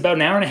that it's about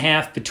an hour and a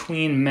half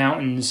between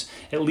mountains,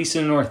 at least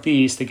in the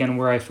Northeast, again,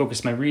 where I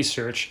focus my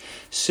research.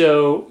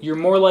 So you're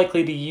more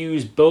likely to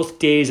use both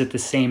days at the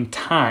same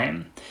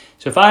time.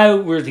 So if I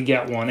were to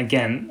get one,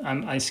 again,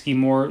 I ski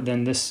more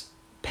than this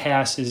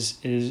pass is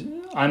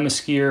I'm a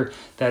skier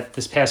that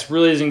this pass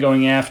really isn't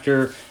going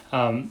after,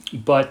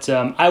 but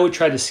I would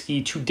try to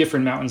ski 2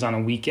 different mountains on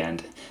a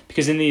weekend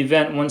because in the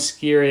event one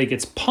ski area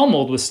gets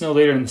pummeled with snow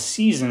later in the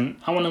season,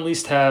 I want to at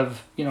least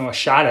have a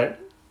shot at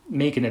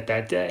making it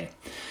that day.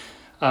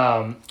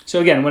 So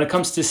again, when it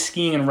comes to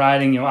skiing and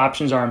riding,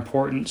 options are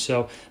important,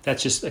 so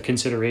that's just a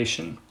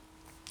consideration.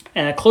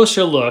 And a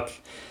closer look,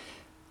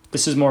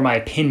 this is more my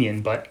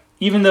opinion, but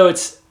even though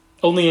it's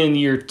only in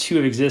year 2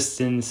 of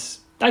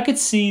existence, I could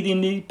see the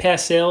Indy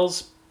Pass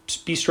sales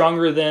be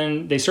stronger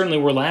than they certainly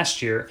were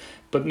last year,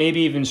 but maybe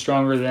even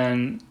stronger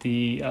than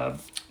the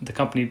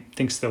company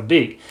thinks they'll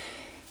be.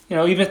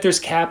 Even if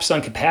there's caps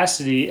on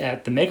capacity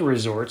at the mega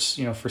resorts,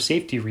 for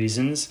safety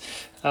reasons,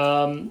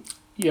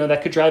 that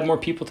could drive more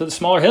people to the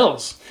smaller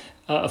hills.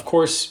 Of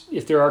course,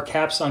 if there are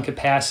caps on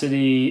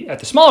capacity at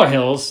the smaller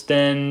hills,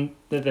 then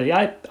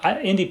the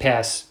Indy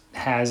Pass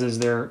has as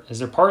their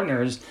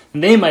partners,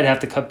 and they might have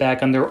to cut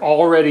back on their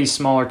already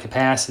smaller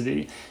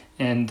capacity.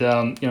 And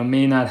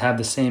may not have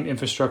the same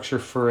infrastructure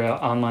for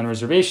online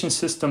reservation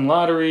system,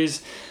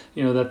 lotteries,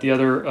 that the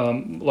other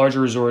larger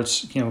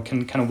resorts, can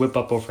kind of whip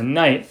up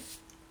overnight.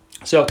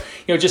 So,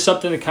 just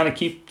something to kind of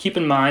keep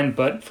in mind.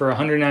 But for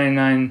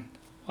 $199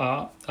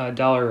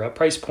 dollar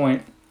price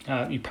point,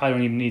 you probably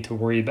don't even need to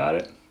worry about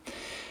it.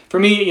 For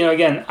me,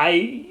 again,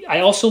 I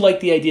also like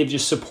the idea of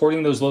just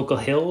supporting those local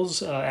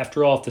hills.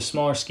 After all, if the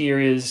smaller ski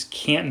areas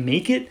can't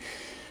make it,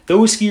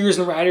 those skiers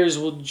and riders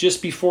will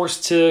just be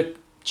forced to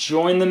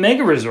join the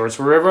mega resorts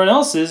where everyone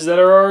else is that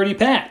are already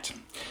packed.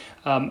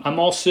 I'm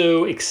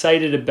also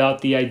excited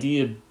about the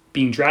idea of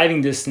being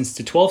driving distance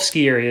to 12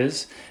 ski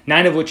areas,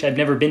 9 of which I've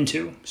never been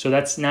to. So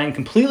that's 9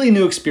 completely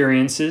new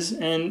experiences.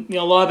 And,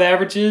 law of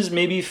averages,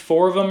 maybe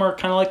 4 of them are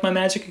kind of like my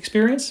magic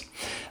experience.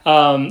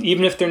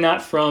 Even if they're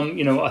not from,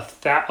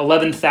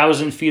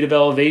 11,000 feet of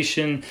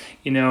elevation,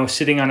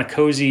 sitting on a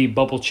cozy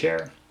bubble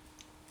chair.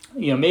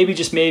 Maybe,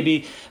 just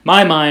maybe,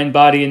 my mind,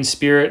 body, and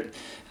spirit,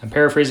 I'm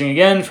paraphrasing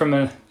again from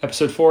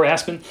episode 4,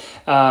 Aspen,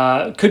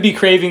 could be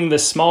craving the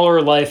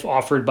smaller life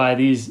offered by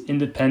these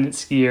independent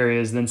ski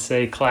areas than,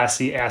 say,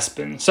 classy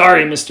Aspen.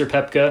 Sorry, Mr.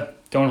 Pepka.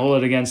 Don't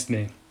hold it against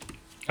me.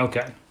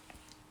 Okay.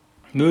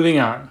 Moving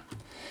on.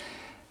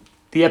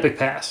 The Epic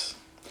Pass.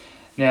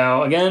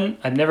 Now, again,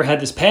 I've never had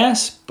this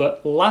pass,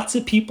 but lots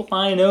of people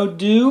I know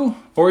do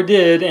or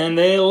did, and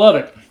they love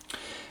it.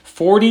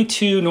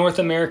 42 North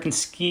American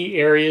ski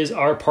areas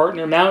are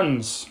partner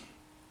mountains.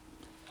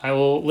 I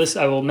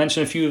will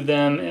mention a few of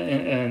them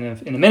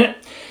in a minute.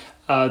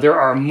 There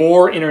are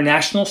more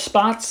international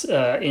spots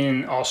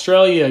in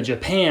Australia,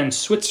 Japan,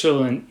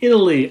 Switzerland,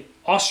 Italy,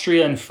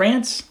 Austria, and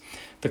France.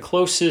 The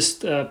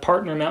closest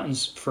partner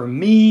mountains for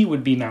me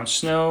would be Mount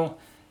Snow,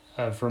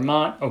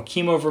 Vermont,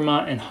 Okemo,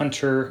 Vermont, and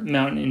Hunter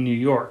Mountain in New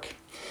York.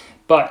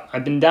 But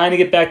I've been dying to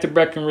get back to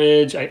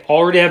Breckenridge. I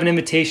already have an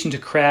invitation to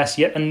Crass,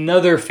 yet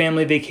another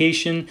family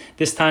vacation,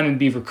 this time in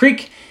Beaver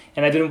Creek.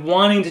 And I've been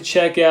wanting to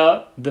check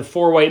out the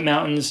 4 White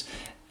Mountains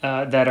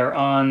that are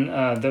on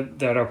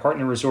that are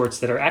partner resorts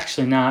that are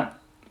actually not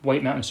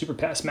White Mountain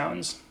Superpass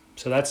mountains.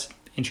 So that's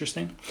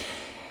interesting.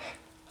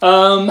 There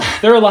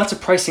are lots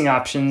of pricing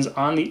options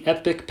on the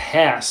Epic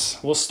Pass.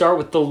 We'll start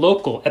with the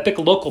Epic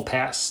Local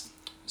Pass.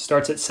 It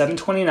starts at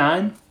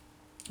 $729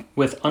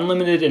 with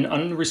unlimited and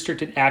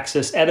unrestricted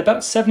access at about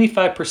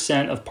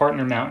 75% of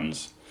partner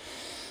mountains.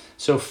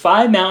 So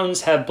 5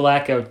 mountains have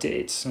blackout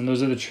dates, and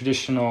those are the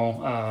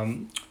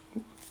traditional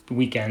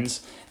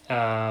weekends.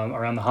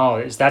 around the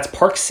holidays. That's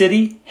Park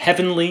City,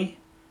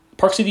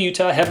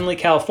 Utah, Heavenly,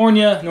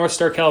 California, North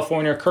Star,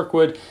 California,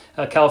 Kirkwood,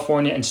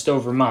 California, and Stowe,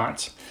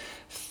 Vermont.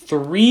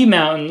 3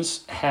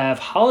 mountains have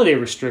holiday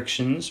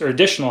restrictions or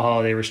additional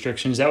holiday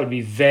restrictions. That would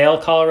be Vail,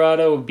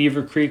 Colorado,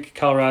 Beaver Creek,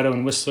 Colorado,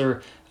 and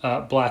Whistler,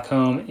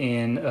 Blackcomb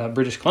in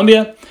British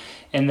Columbia.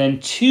 And then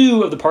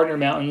 2 of the partner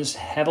mountains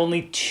have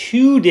only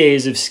 2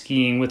 days of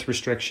skiing with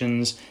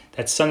restrictions.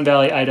 That's Sun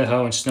Valley,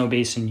 Idaho, and Snow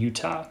Basin,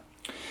 Utah.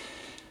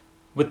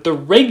 With the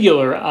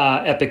regular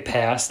Epic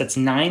Pass, that's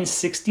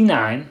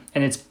 $969,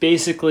 and it's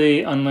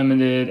basically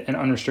unlimited and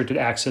unrestricted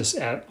access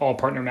at all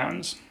partner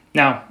mountains.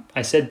 Now,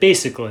 I said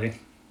basically,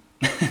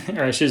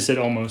 or I should have said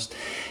almost.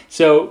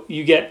 So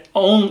you get,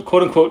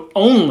 quote unquote,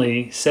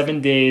 only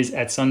 7 days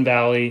at Sun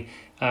Valley,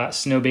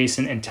 Snow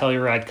Basin, and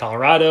Telluride,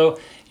 Colorado.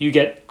 You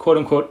get, quote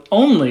unquote,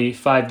 only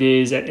 5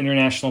 days at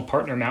international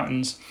partner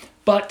mountains,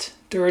 but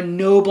there are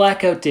no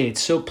blackout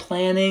dates, so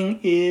planning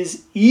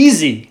is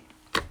easy.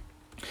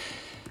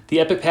 The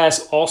Epic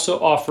Pass also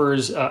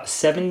offers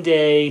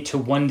 7-day to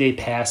 1-day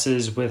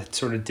passes with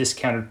sort of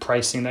discounted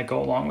pricing that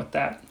go along with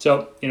that.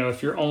 So,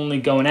 if you're only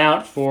going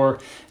out for,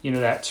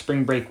 that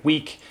spring break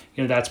week,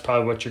 that's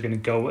probably what you're going to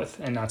go with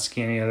and not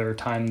ski any other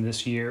time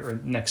this year or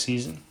next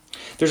season.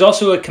 There's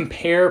also a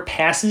compare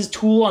passes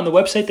tool on the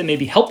website that may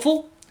be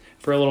helpful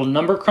for a little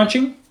number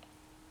crunching.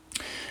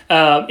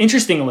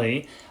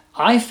 Interestingly,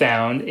 I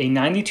found a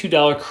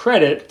 $92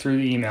 credit through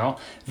the email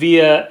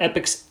via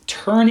Epic's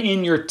Turn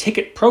In Your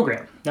Ticket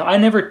program. Now, I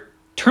never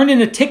turned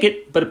in a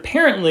ticket, but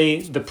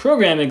apparently the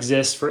program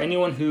exists for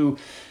anyone who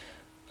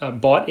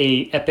bought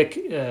a Epic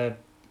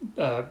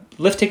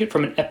lift ticket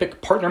from an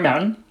Epic partner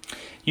mountain.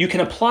 You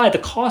can apply the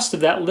cost of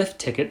that lift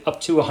ticket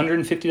up to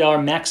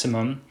 $150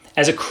 maximum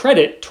as a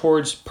credit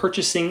towards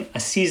purchasing a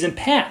season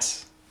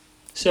pass.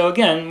 So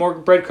again, more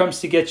breadcrumbs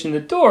to get you in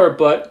the door,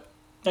 but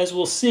as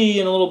we'll see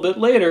in a little bit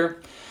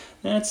later,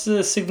 that's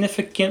a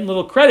significant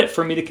little credit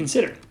for me to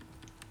consider.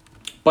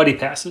 Buddy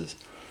passes.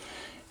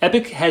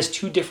 Epic has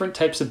 2 different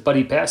types of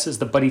buddy passes,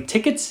 the buddy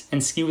tickets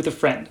and ski with a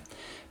friend.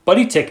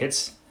 Buddy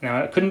tickets,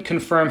 now I couldn't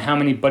confirm how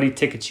many buddy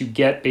tickets you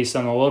get based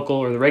on the local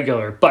or the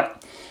regular,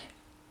 but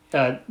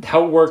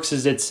how it works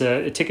is it's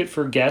a ticket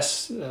for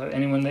guests,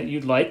 anyone that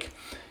you'd like,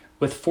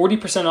 with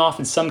 40% off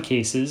in some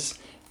cases,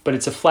 but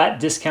it's a flat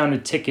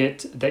discounted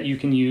ticket that you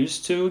can use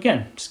to,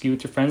 again, ski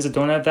with your friends that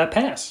don't have that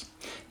pass.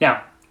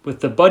 Now, with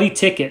the buddy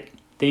ticket,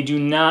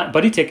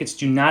 buddy tickets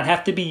do not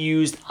have to be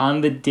used on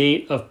the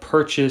date of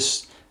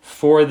purchase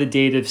for the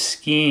date of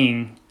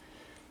skiing.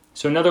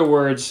 So in other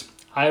words,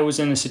 I was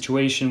in a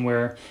situation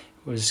where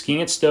I was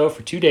skiing at Stowe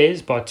for 2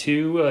 days, bought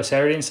 2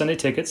 Saturday and Sunday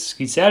tickets,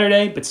 skied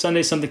Saturday, but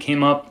Sunday something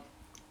came up,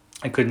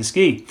 I couldn't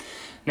ski.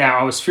 Now,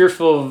 I was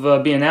fearful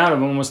of being out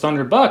of almost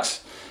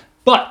 $100,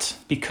 but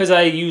because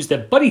I used a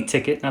buddy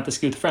ticket, not the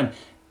ski with a friend,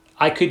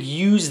 I could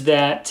use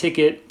that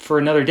ticket for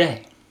another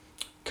day.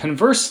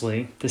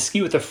 Conversely, the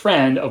ski with a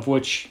friend, of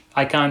which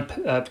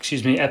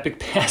Epic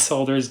Pass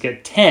holders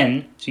get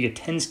 10, so you get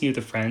 10 ski with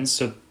a friends,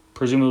 so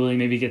presumably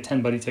maybe you get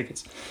 10 buddy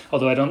tickets,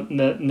 although I don't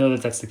know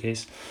that that's the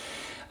case.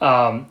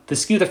 The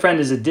ski with a friend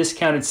is a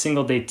discounted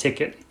single-day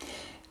ticket.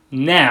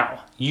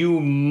 Now,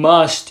 you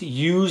must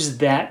use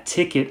that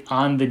ticket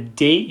on the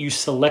date you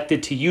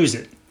selected to use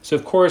it. So,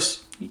 of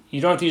course,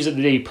 you don't have to use it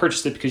the day you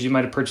purchased it because you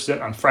might have purchased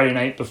it on Friday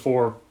night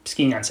before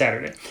skiing on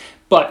Saturday.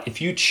 But if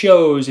you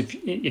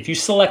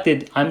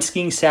selected, I'm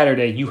skiing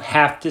Saturday, you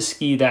have to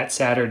ski that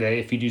Saturday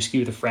if you do ski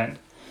with a friend.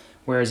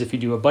 Whereas if you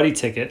do a buddy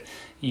ticket,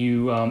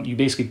 you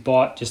basically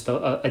bought just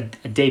a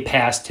day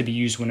pass to be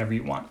used whenever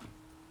you want.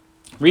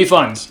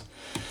 Refunds.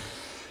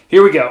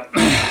 Here we go.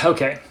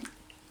 Okay.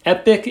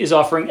 Epic is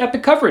offering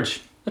Epic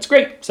coverage. That's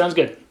great. Sounds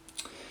good.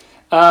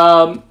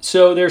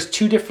 So there's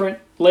 2 different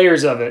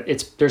layers of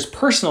it. There's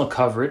personal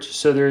coverage.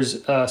 So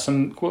there's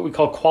some what we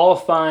call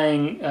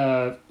qualifying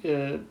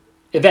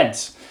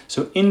events.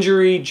 So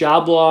injury,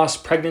 job loss,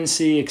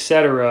 pregnancy,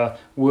 etc.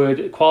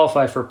 would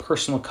qualify for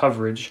personal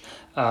coverage,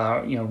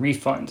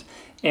 refund.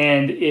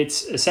 And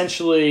it's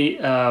essentially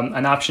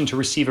an option to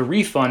receive a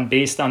refund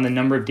based on the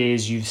number of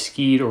days you've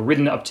skied or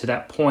ridden up to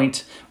that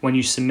point when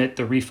you submit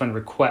the refund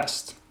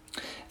request.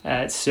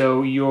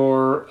 So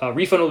your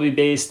refund will be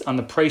based on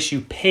the price you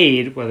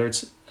paid, whether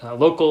it's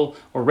local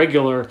or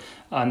regular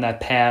on that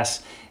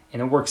pass.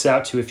 And it works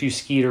out to if you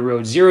skied or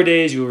rode 0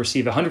 days, you will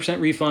receive a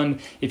 100% refund.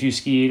 If you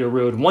skied or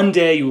rode 1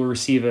 day, you will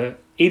receive a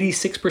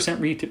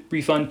 86%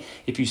 refund.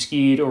 If you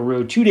skied or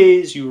rode 2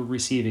 days, you will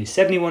receive a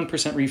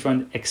 71%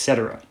 refund,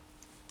 etc.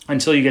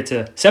 Until you get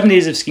to 7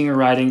 days of skiing or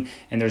riding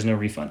and there's no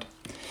refund.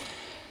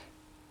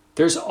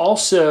 There's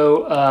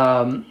also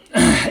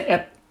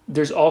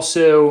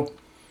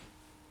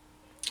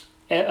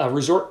a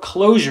resort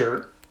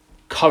closure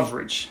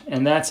coverage,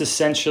 and that's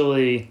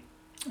essentially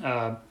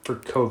for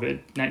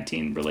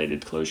COVID-19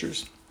 related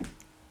closures.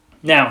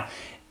 Now,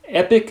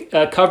 Epic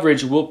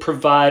coverage will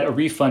provide a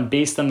refund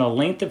based on the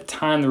length of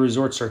time the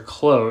resorts are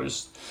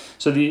closed.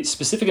 So the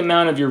specific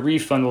amount of your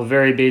refund will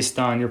vary based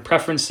on your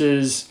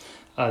preferences,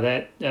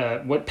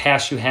 what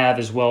pass you have,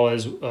 as well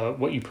as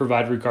what you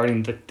provide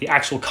regarding the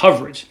actual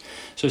coverage.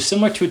 So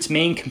similar to its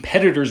main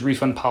competitor's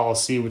refund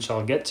policy, which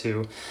I'll get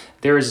to,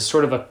 there is a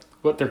sort of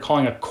what they're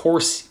calling a core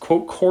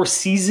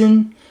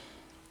season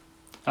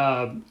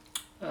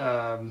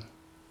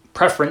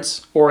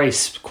preference, or a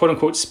quote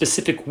unquote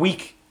specific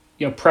week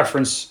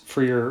preference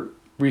for your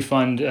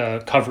refund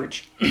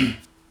coverage.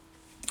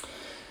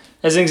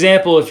 As an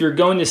example, if you're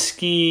going to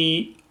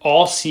ski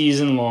all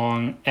season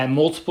long at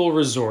multiple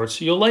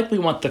resorts, you'll likely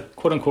want the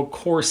quote-unquote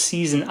core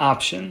season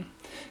option.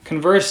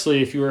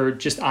 Conversely, if you are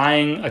just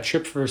eyeing a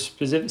trip for a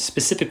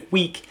specific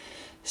week,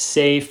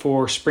 say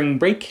for spring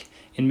break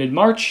in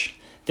mid-March,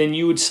 then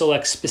you would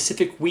select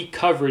specific week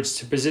coverage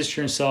to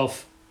position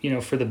yourself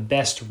for the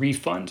best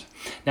refund.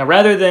 Now,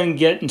 rather than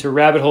get into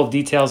rabbit hole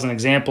details and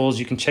examples,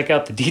 you can check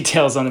out the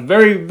details on a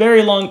very,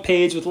 very long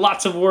page with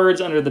lots of words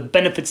under the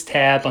benefits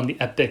tab on the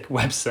Epic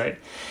website.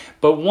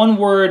 But one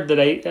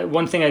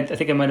thing I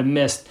think I might have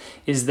missed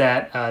is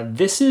that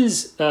this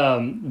is a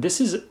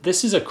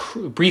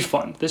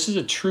refund. This is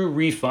a true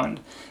refund.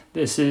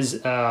 This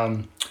is not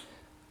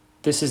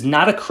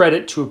a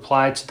credit to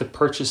apply to the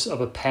purchase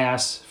of a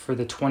pass for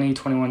the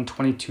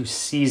 2021-22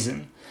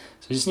 season.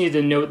 So you just need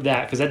to note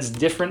that, because that's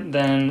different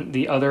than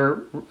the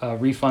other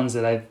refunds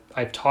that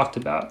I've talked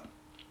about.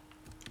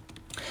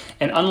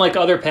 And unlike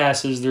other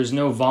passes, there's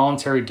no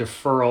voluntary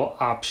deferral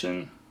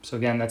option. So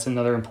again, that's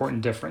another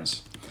important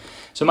difference.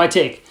 So my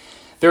take,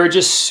 there are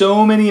just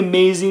so many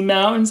amazing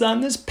mountains on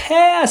this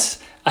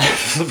pass.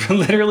 I've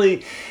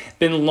literally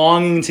been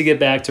longing to get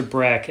back to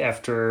Breck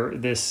after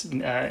this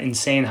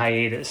insane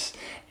hiatus.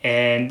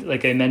 And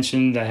like I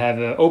mentioned, I have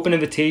an open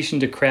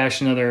invitation to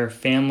crash another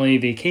family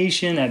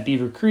vacation at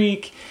Beaver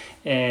Creek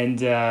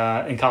and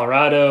in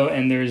Colorado.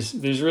 And there's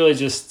really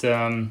just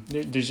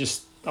there's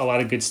just a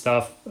lot of good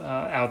stuff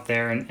out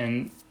there,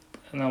 and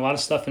a lot of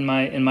stuff in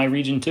my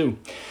region too.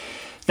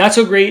 Not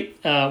so great,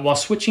 while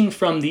switching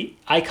from the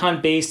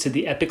Icon Base to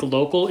the Epic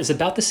Local is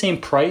about the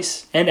same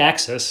price and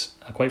access,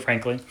 quite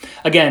frankly.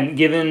 Again,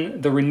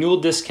 given the renewal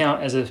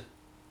discount as a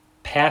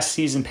past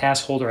season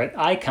pass holder at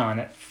Icon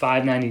at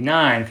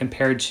 $5.99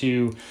 compared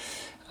to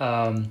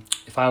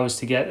if I was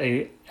to get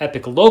a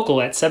Epic Local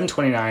at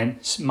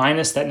 $7.29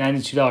 minus that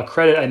 $92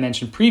 credit I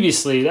mentioned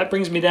previously, that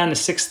brings me down to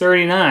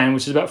 $6.39,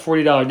 which is about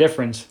 $40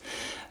 difference.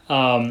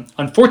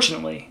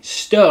 Unfortunately,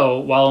 Stowe,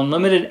 while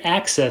unlimited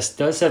access,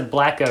 does have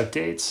blackout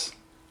dates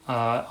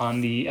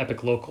on the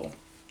Epic Local.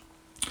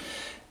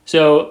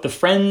 So the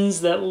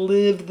friends that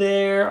live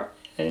there,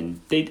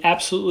 and they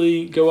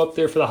absolutely go up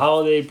there for the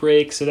holiday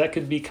break, so that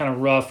could be kind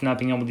of rough not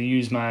being able to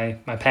use my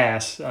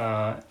pass.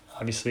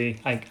 Obviously,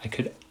 I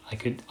could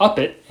up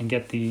it and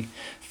get the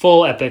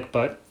full Epic,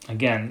 but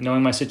again,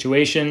 knowing my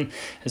situation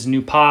as a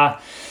new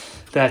PA,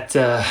 that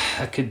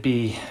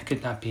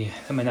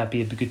might not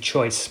be a good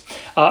choice.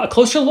 A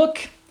closer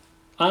look.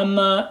 I'm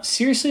not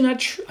trying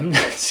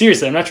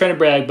to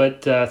brag,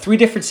 but 3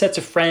 different sets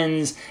of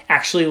friends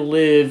actually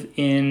live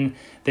in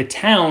the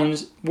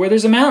towns where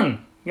there's a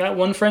mountain. I got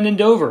one friend in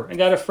Dover. I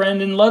got a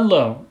friend in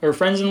Ludlow, or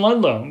friends in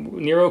Ludlow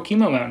near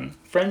Okemo Mountain.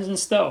 Friends in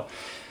Stowe,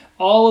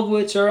 all of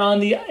which are on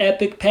the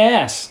Epic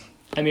Pass.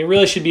 I mean, it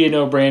really should be a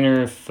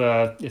no-brainer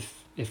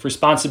if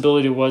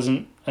responsibility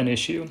wasn't an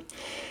issue.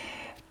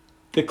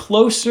 The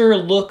closer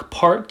look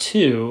part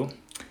 2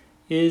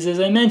 is, as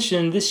I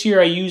mentioned, this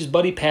year I used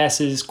buddy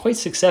passes quite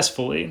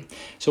successfully.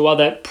 So while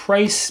that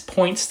price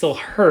point still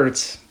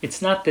hurts,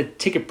 it's not the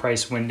ticket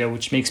price window,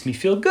 which makes me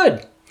feel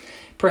good.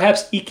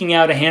 Perhaps eking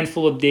out a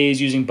handful of days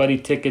using buddy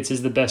tickets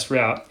is the best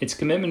route. It's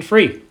commitment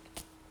free.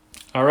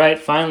 All right,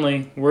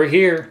 finally, we're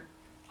here.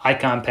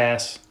 Icon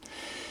Pass.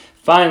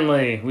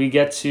 Finally, we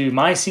get to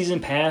my season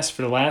pass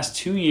for the last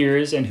 2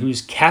 years, and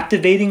whose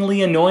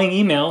captivatingly annoying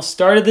email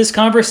started this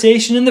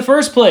conversation in the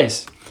first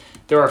place.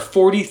 There are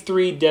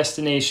 43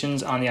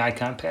 destinations on the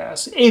Icon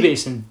Pass: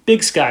 A-Basin,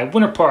 Big Sky,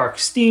 Winter Park,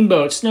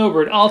 Steamboat,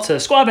 Snowbird, Alta,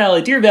 Squaw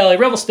Valley, Deer Valley,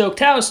 Revelstoke,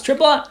 Taos,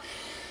 Triplet.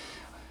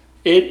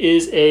 It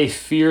is a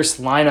fierce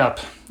lineup.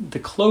 The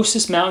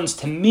closest mountains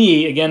to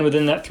me, again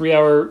within that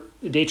 3-hour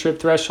day trip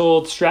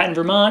threshold: Stratton,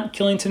 Vermont,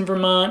 Killington,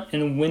 Vermont,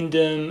 and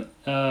Windham,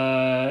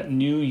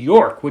 New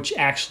York, which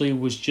actually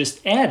was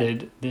just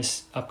added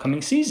this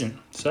upcoming season.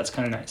 So that's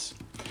kind of nice.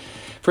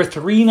 For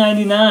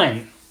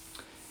 $3.99,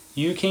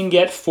 you can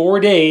get 4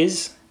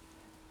 days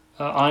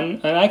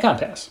on an Icon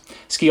Pass.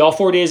 Ski all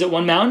 4 days at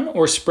one mountain,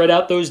 or spread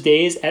out those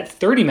days at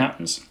 30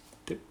 mountains.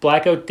 The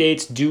blackout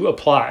dates do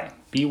apply.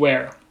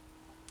 Beware.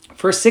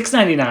 For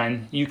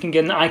 $6.99, you can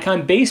get an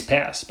Icon Base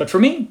Pass, but for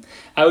me,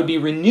 I would be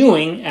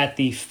renewing at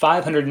the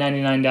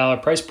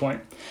 $599 price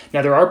point.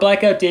 Now, there are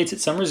blackout dates at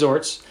some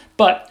resorts,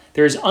 but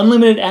there's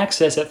unlimited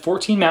access at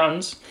 14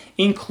 mountains,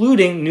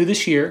 including, new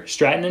this year,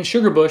 Stratton and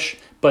Sugarbush,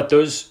 but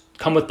those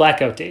come with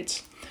blackout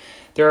dates.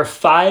 There are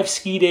 5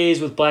 ski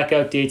days with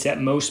blackout dates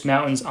at most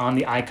mountains on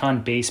the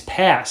Icon Base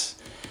Pass.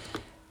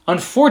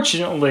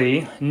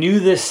 Unfortunately, new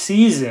this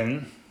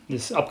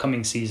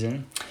upcoming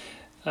season,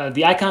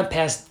 the Icon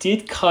Pass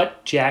did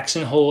cut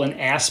Jackson Hole and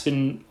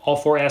Aspen, all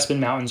 4 Aspen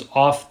mountains,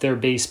 off their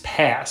base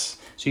pass.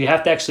 So you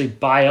have to actually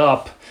buy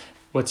up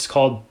what's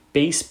called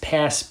Base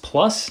Pass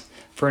Plus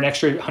for an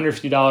extra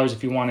 $150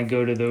 if you want to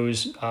go to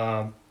those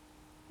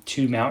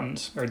two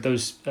mountains or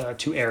those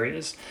two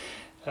areas.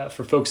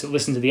 For folks that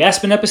listen to the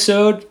Aspen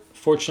episode,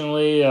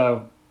 fortunately,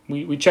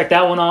 we checked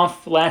that one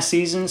off last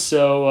season,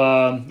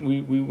 so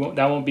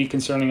that won't be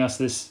concerning us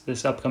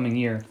this upcoming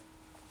year.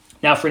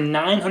 Now, for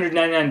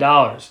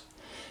 $999,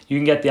 you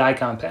can get the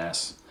Icon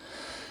Pass.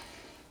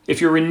 If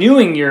you're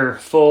renewing your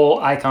full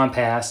Icon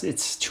Pass,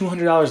 it's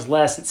 $200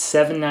 less. It's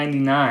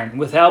 $799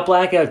 without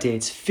blackout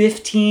dates.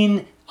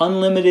 15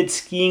 unlimited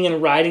skiing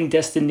and riding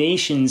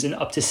destinations and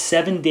up to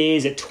 7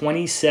 days at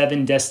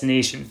 27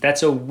 destinations.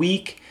 That's a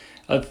week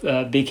of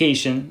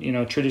vacation,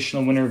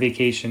 traditional winter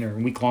vacation or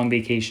week-long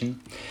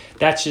vacation.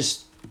 That's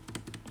just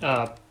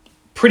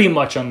pretty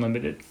much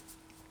unlimited.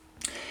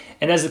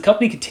 And as the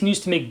company continues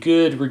to make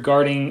good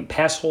regarding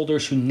pass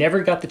holders who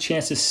never got the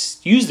chance to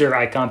use their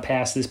Icon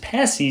Pass this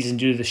past season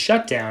due to the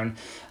shutdown,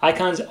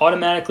 Icon's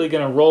automatically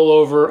going to roll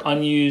over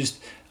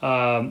unused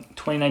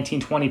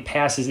 2019-20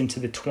 passes into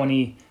the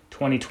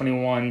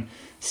 2020-21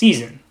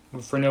 season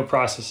for no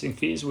processing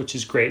fees, which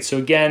is great. So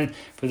again,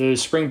 for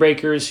those spring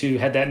breakers who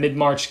had that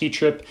mid-March ski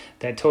trip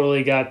that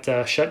totally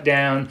got shut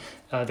down,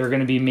 they're going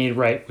to be made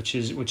right, which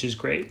is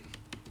great.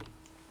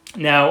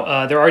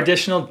 Now, there are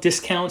additional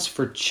discounts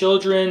for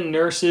children,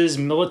 nurses,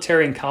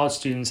 military, and college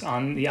students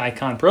on the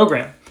Icon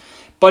program.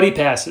 Buddy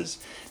passes.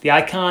 The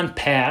Icon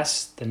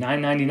Pass, the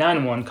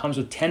 $999 one, comes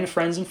with 10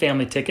 friends and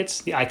family tickets.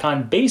 The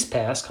Icon Base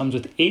Pass comes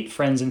with 8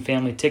 friends and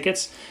family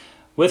tickets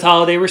with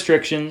holiday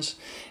restrictions,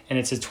 and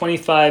it's a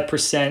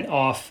 25%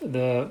 off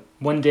the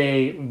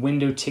one-day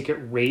window ticket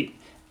rate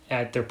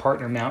at their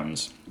partner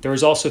mountains. There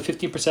is also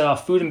 15%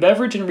 off food and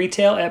beverage and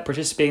retail at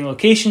participating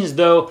locations,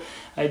 though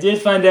I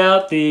did find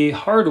out the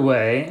hard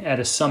way at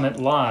a Summit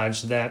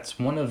Lodge that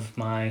one of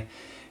my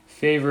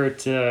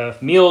favorite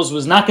meals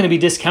was not going to be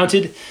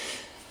discounted.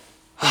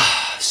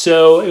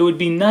 So it would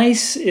be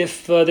nice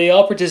if they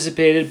all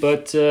participated,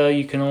 but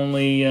you can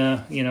only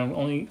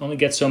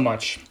get so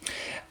much.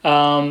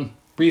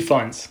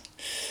 Refunds.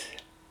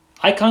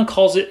 Icon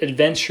calls it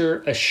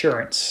Adventure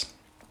Assurance.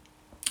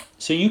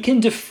 So you can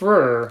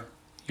defer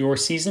your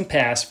season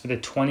pass for the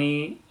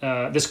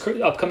this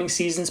upcoming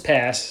season's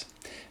pass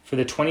for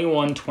the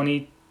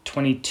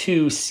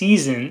 21-2022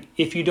 season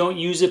if you don't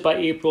use it by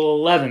April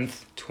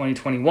 11th,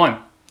 2021.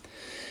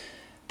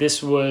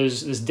 This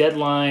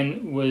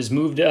deadline was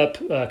moved up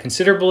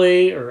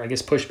considerably, or I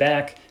guess pushed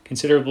back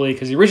considerably,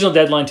 because the original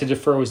deadline to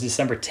defer was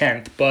December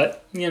 10th.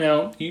 But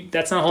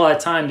that's not a whole lot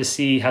of time to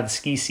see how the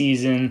ski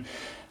season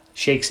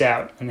shakes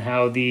out and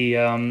how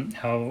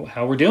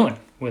we're doing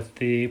with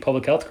the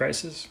public health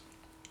crisis.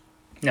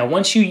 Now,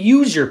 once you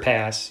use your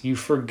pass, you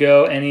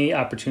forgo any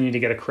opportunity to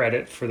get a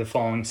credit for the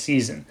following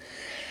season.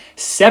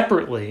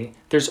 Separately,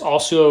 there's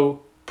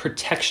also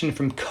protection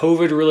from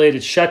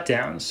COVID-related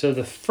shutdowns. So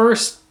the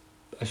first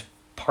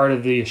part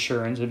of the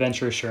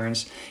Adventure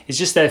Assurance, is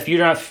just that if you're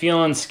not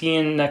feeling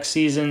skiing next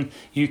season,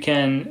 you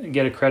can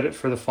get a credit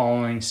for the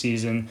following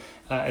season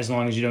as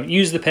long as you don't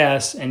use the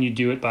pass and you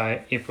do it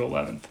by April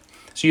 11th.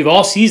 So you have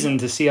all season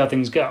to see how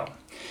things go.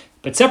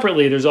 But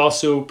separately, there's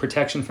also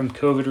protection from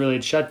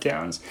COVID-related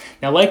shutdowns.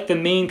 Now, like the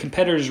main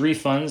competitor's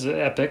refunds at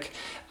Epic,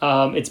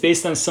 it's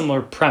based on a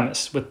similar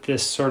premise with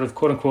this sort of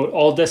quote-unquote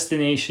all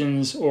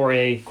destinations or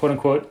a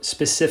quote-unquote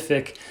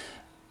specific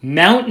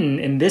mountain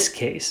in this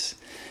case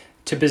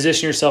to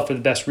position yourself for the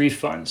best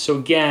refund. So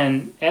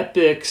again,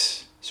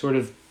 Epic's sort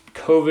of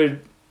COVID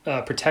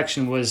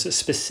protection was a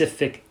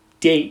specific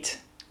date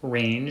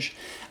range.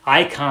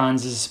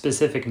 Icon's is a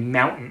specific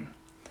mountain.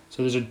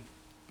 So there's a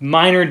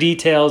minor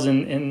details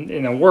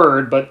in a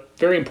word, but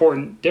very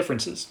important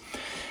differences.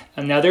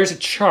 And now there's a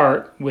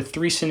chart with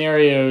 3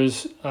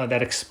 scenarios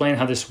that explain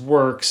how this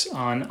works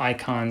on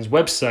Icon's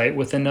website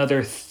with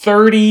another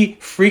 30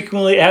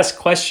 frequently asked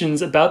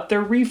questions about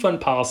their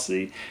refund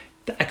policy.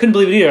 I couldn't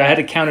believe it either. I had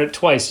to count it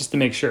twice just to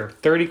make sure.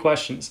 30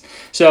 questions.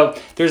 So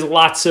there's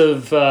lots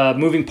of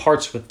moving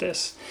parts with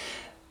this.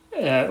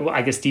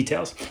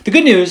 Details. The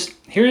good news,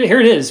 here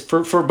it is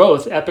for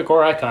both Epic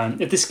or Icon.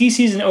 If the ski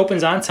season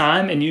opens on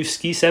time and you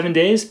ski 7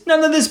 days,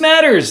 none of this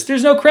matters.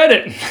 There's no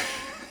credit.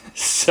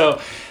 So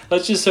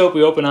let's just hope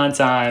we open on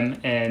time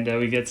and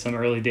we get some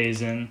early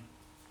days in.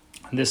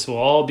 This will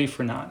all be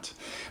for naught.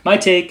 My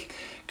take,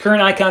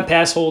 current Icon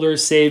Pass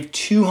holders save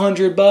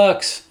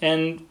 $200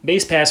 and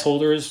base pass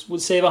holders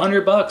would save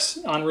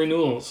 $100 on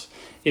renewals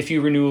if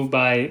you renew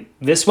by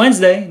this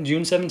Wednesday,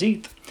 June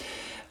 17th.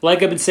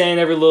 Like I've been saying,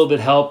 every little bit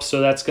helps, so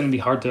that's going to be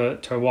hard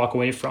to walk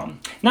away from.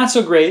 Not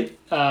so great.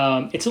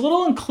 It's a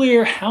little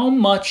unclear how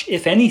much,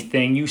 if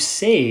anything, you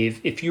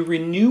save if you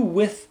renew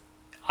with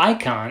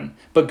Icon,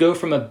 but go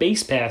from a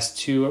base pass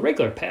to a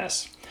regular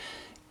pass.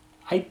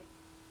 I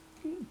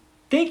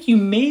think you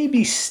may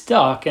be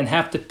stuck and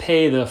have to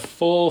pay the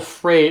full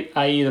freight,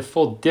 i.e. the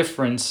full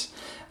difference,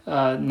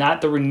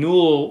 not the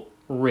renewal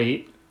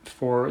rate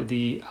for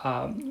the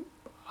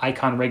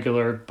Icon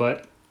regular,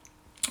 but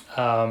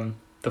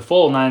the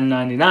full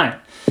 $999.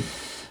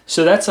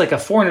 So that's like a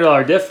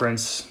 $400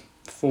 difference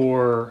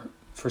for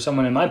for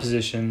someone in my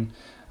position,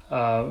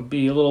 would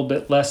be a little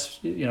bit less,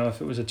 if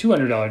it was a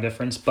 $200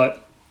 difference.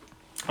 But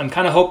I'm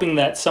kind of hoping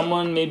that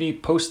someone maybe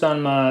post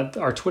on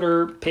our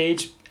Twitter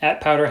page at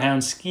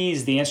Powderhound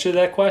Skis the answer to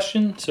that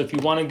question. So if you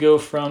want to go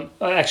from,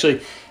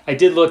 actually, I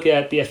did look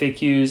at the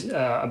FAQs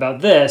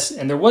about this,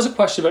 and there was a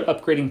question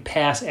about upgrading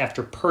pass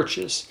after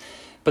purchase.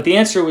 But the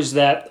answer was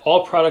that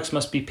all products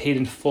must be paid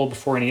in full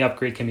before any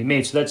upgrade can be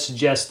made. So that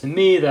suggests to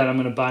me that I'm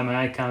going to buy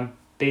my Icon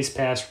Base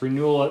Pass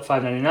renewal at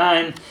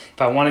 $5.99.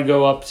 If I want to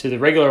go up to the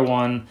regular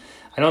one,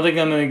 I don't think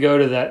I'm going to go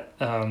to that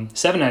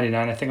 $7.99.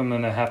 I think I'm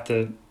going to have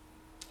to.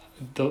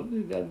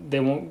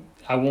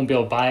 I won't be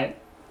able to buy it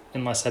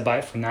unless I buy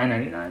it for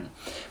 $9.99.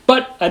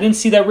 But I didn't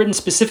see that written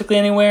specifically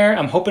anywhere.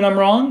 I'm hoping I'm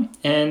wrong,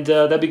 and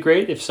that'd be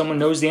great if someone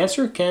knows the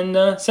answer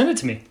can send it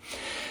to me.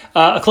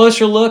 A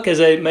closer look,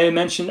 as I may have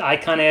mentioned,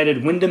 Icon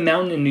added Windham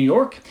Mountain in New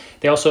York.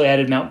 They also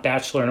added Mount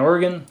Bachelor in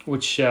Oregon,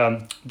 which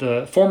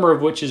the former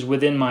of which is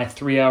within my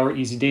 3-hour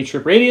easy day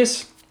trip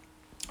radius.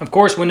 Of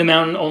course, Windham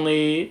Mountain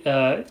only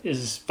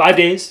is 5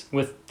 days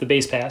with the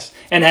base pass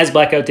and has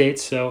blackout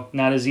dates, so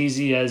not as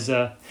easy as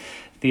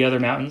the other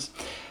mountains.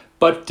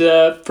 But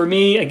for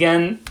me,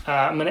 again,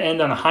 I'm going to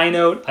end on a high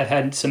note. I've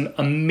had some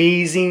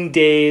amazing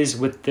days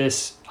with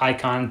this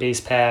Icon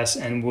Base Pass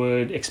and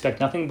would expect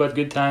nothing but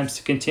good times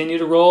to continue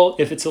to roll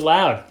if it's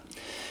allowed.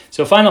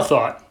 So final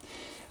thought.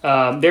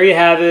 There you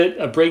have it,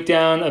 a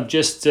breakdown of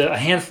just a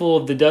handful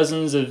of the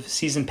dozens of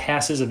season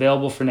passes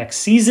available for next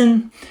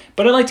season.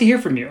 But I'd like to hear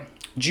from you.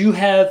 Do you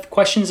have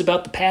questions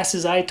about the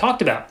passes I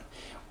talked about?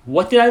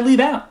 What did I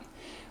leave out?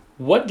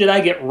 What did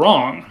I get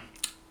wrong?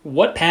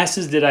 What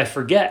passes did I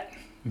forget?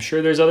 I'm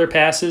sure there's other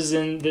passes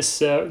in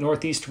this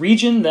Northeast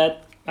region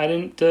that I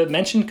didn't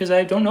mention because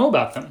I don't know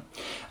about them.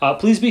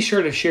 Please be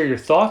sure to share your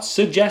thoughts,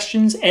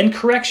 suggestions, and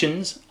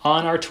corrections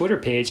on our Twitter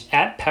page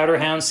at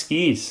Powderhound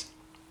Skis.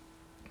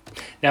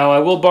 Now, I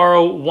will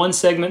borrow one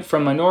segment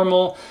from my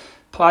normal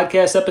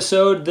podcast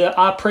episode, the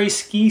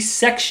après-ski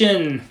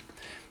section.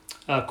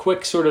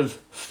 Quick sort of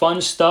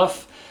fun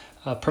stuff.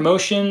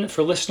 Promotion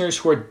for listeners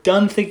who are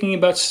done thinking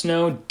about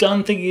snow,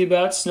 done thinking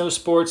about snow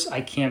sports.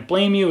 I can't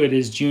blame you. It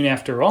is June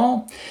after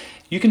all.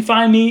 You can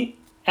find me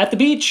at the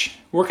beach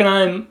working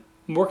on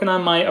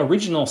my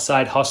original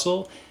side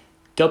hustle,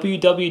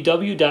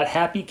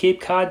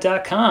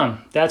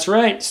 www.happycapecod.com. That's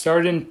right.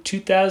 Started in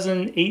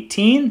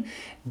 2018.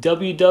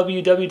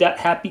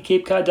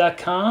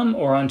 www.happycapecod.com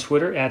or on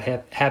Twitter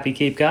at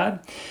happycapecod.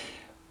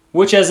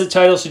 Which, as the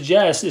title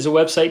suggests, is a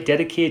website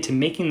dedicated to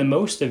making the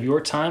most of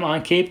your time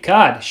on Cape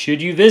Cod,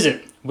 should you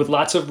visit. With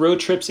lots of road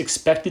trips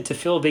expected to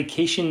fill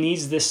vacation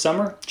needs this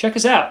summer, check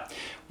us out.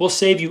 We'll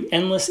save you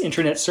endless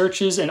internet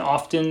searches and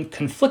often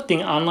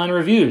conflicting online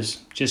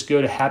reviews. Just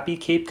go to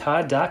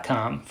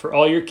happycapecod.com for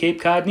all your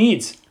Cape Cod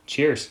needs.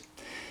 Cheers.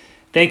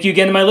 Thank you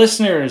again to my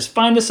listeners.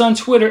 Find us on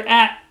Twitter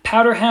at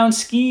Powderhound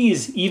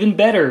Skis. Even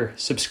better,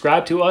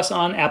 subscribe to us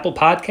on Apple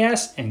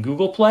Podcasts and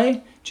Google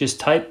Play.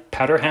 Just type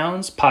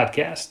Powderhounds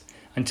Podcast.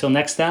 Until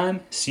next time,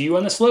 see you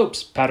on the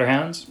slopes,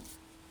 Powderhounds.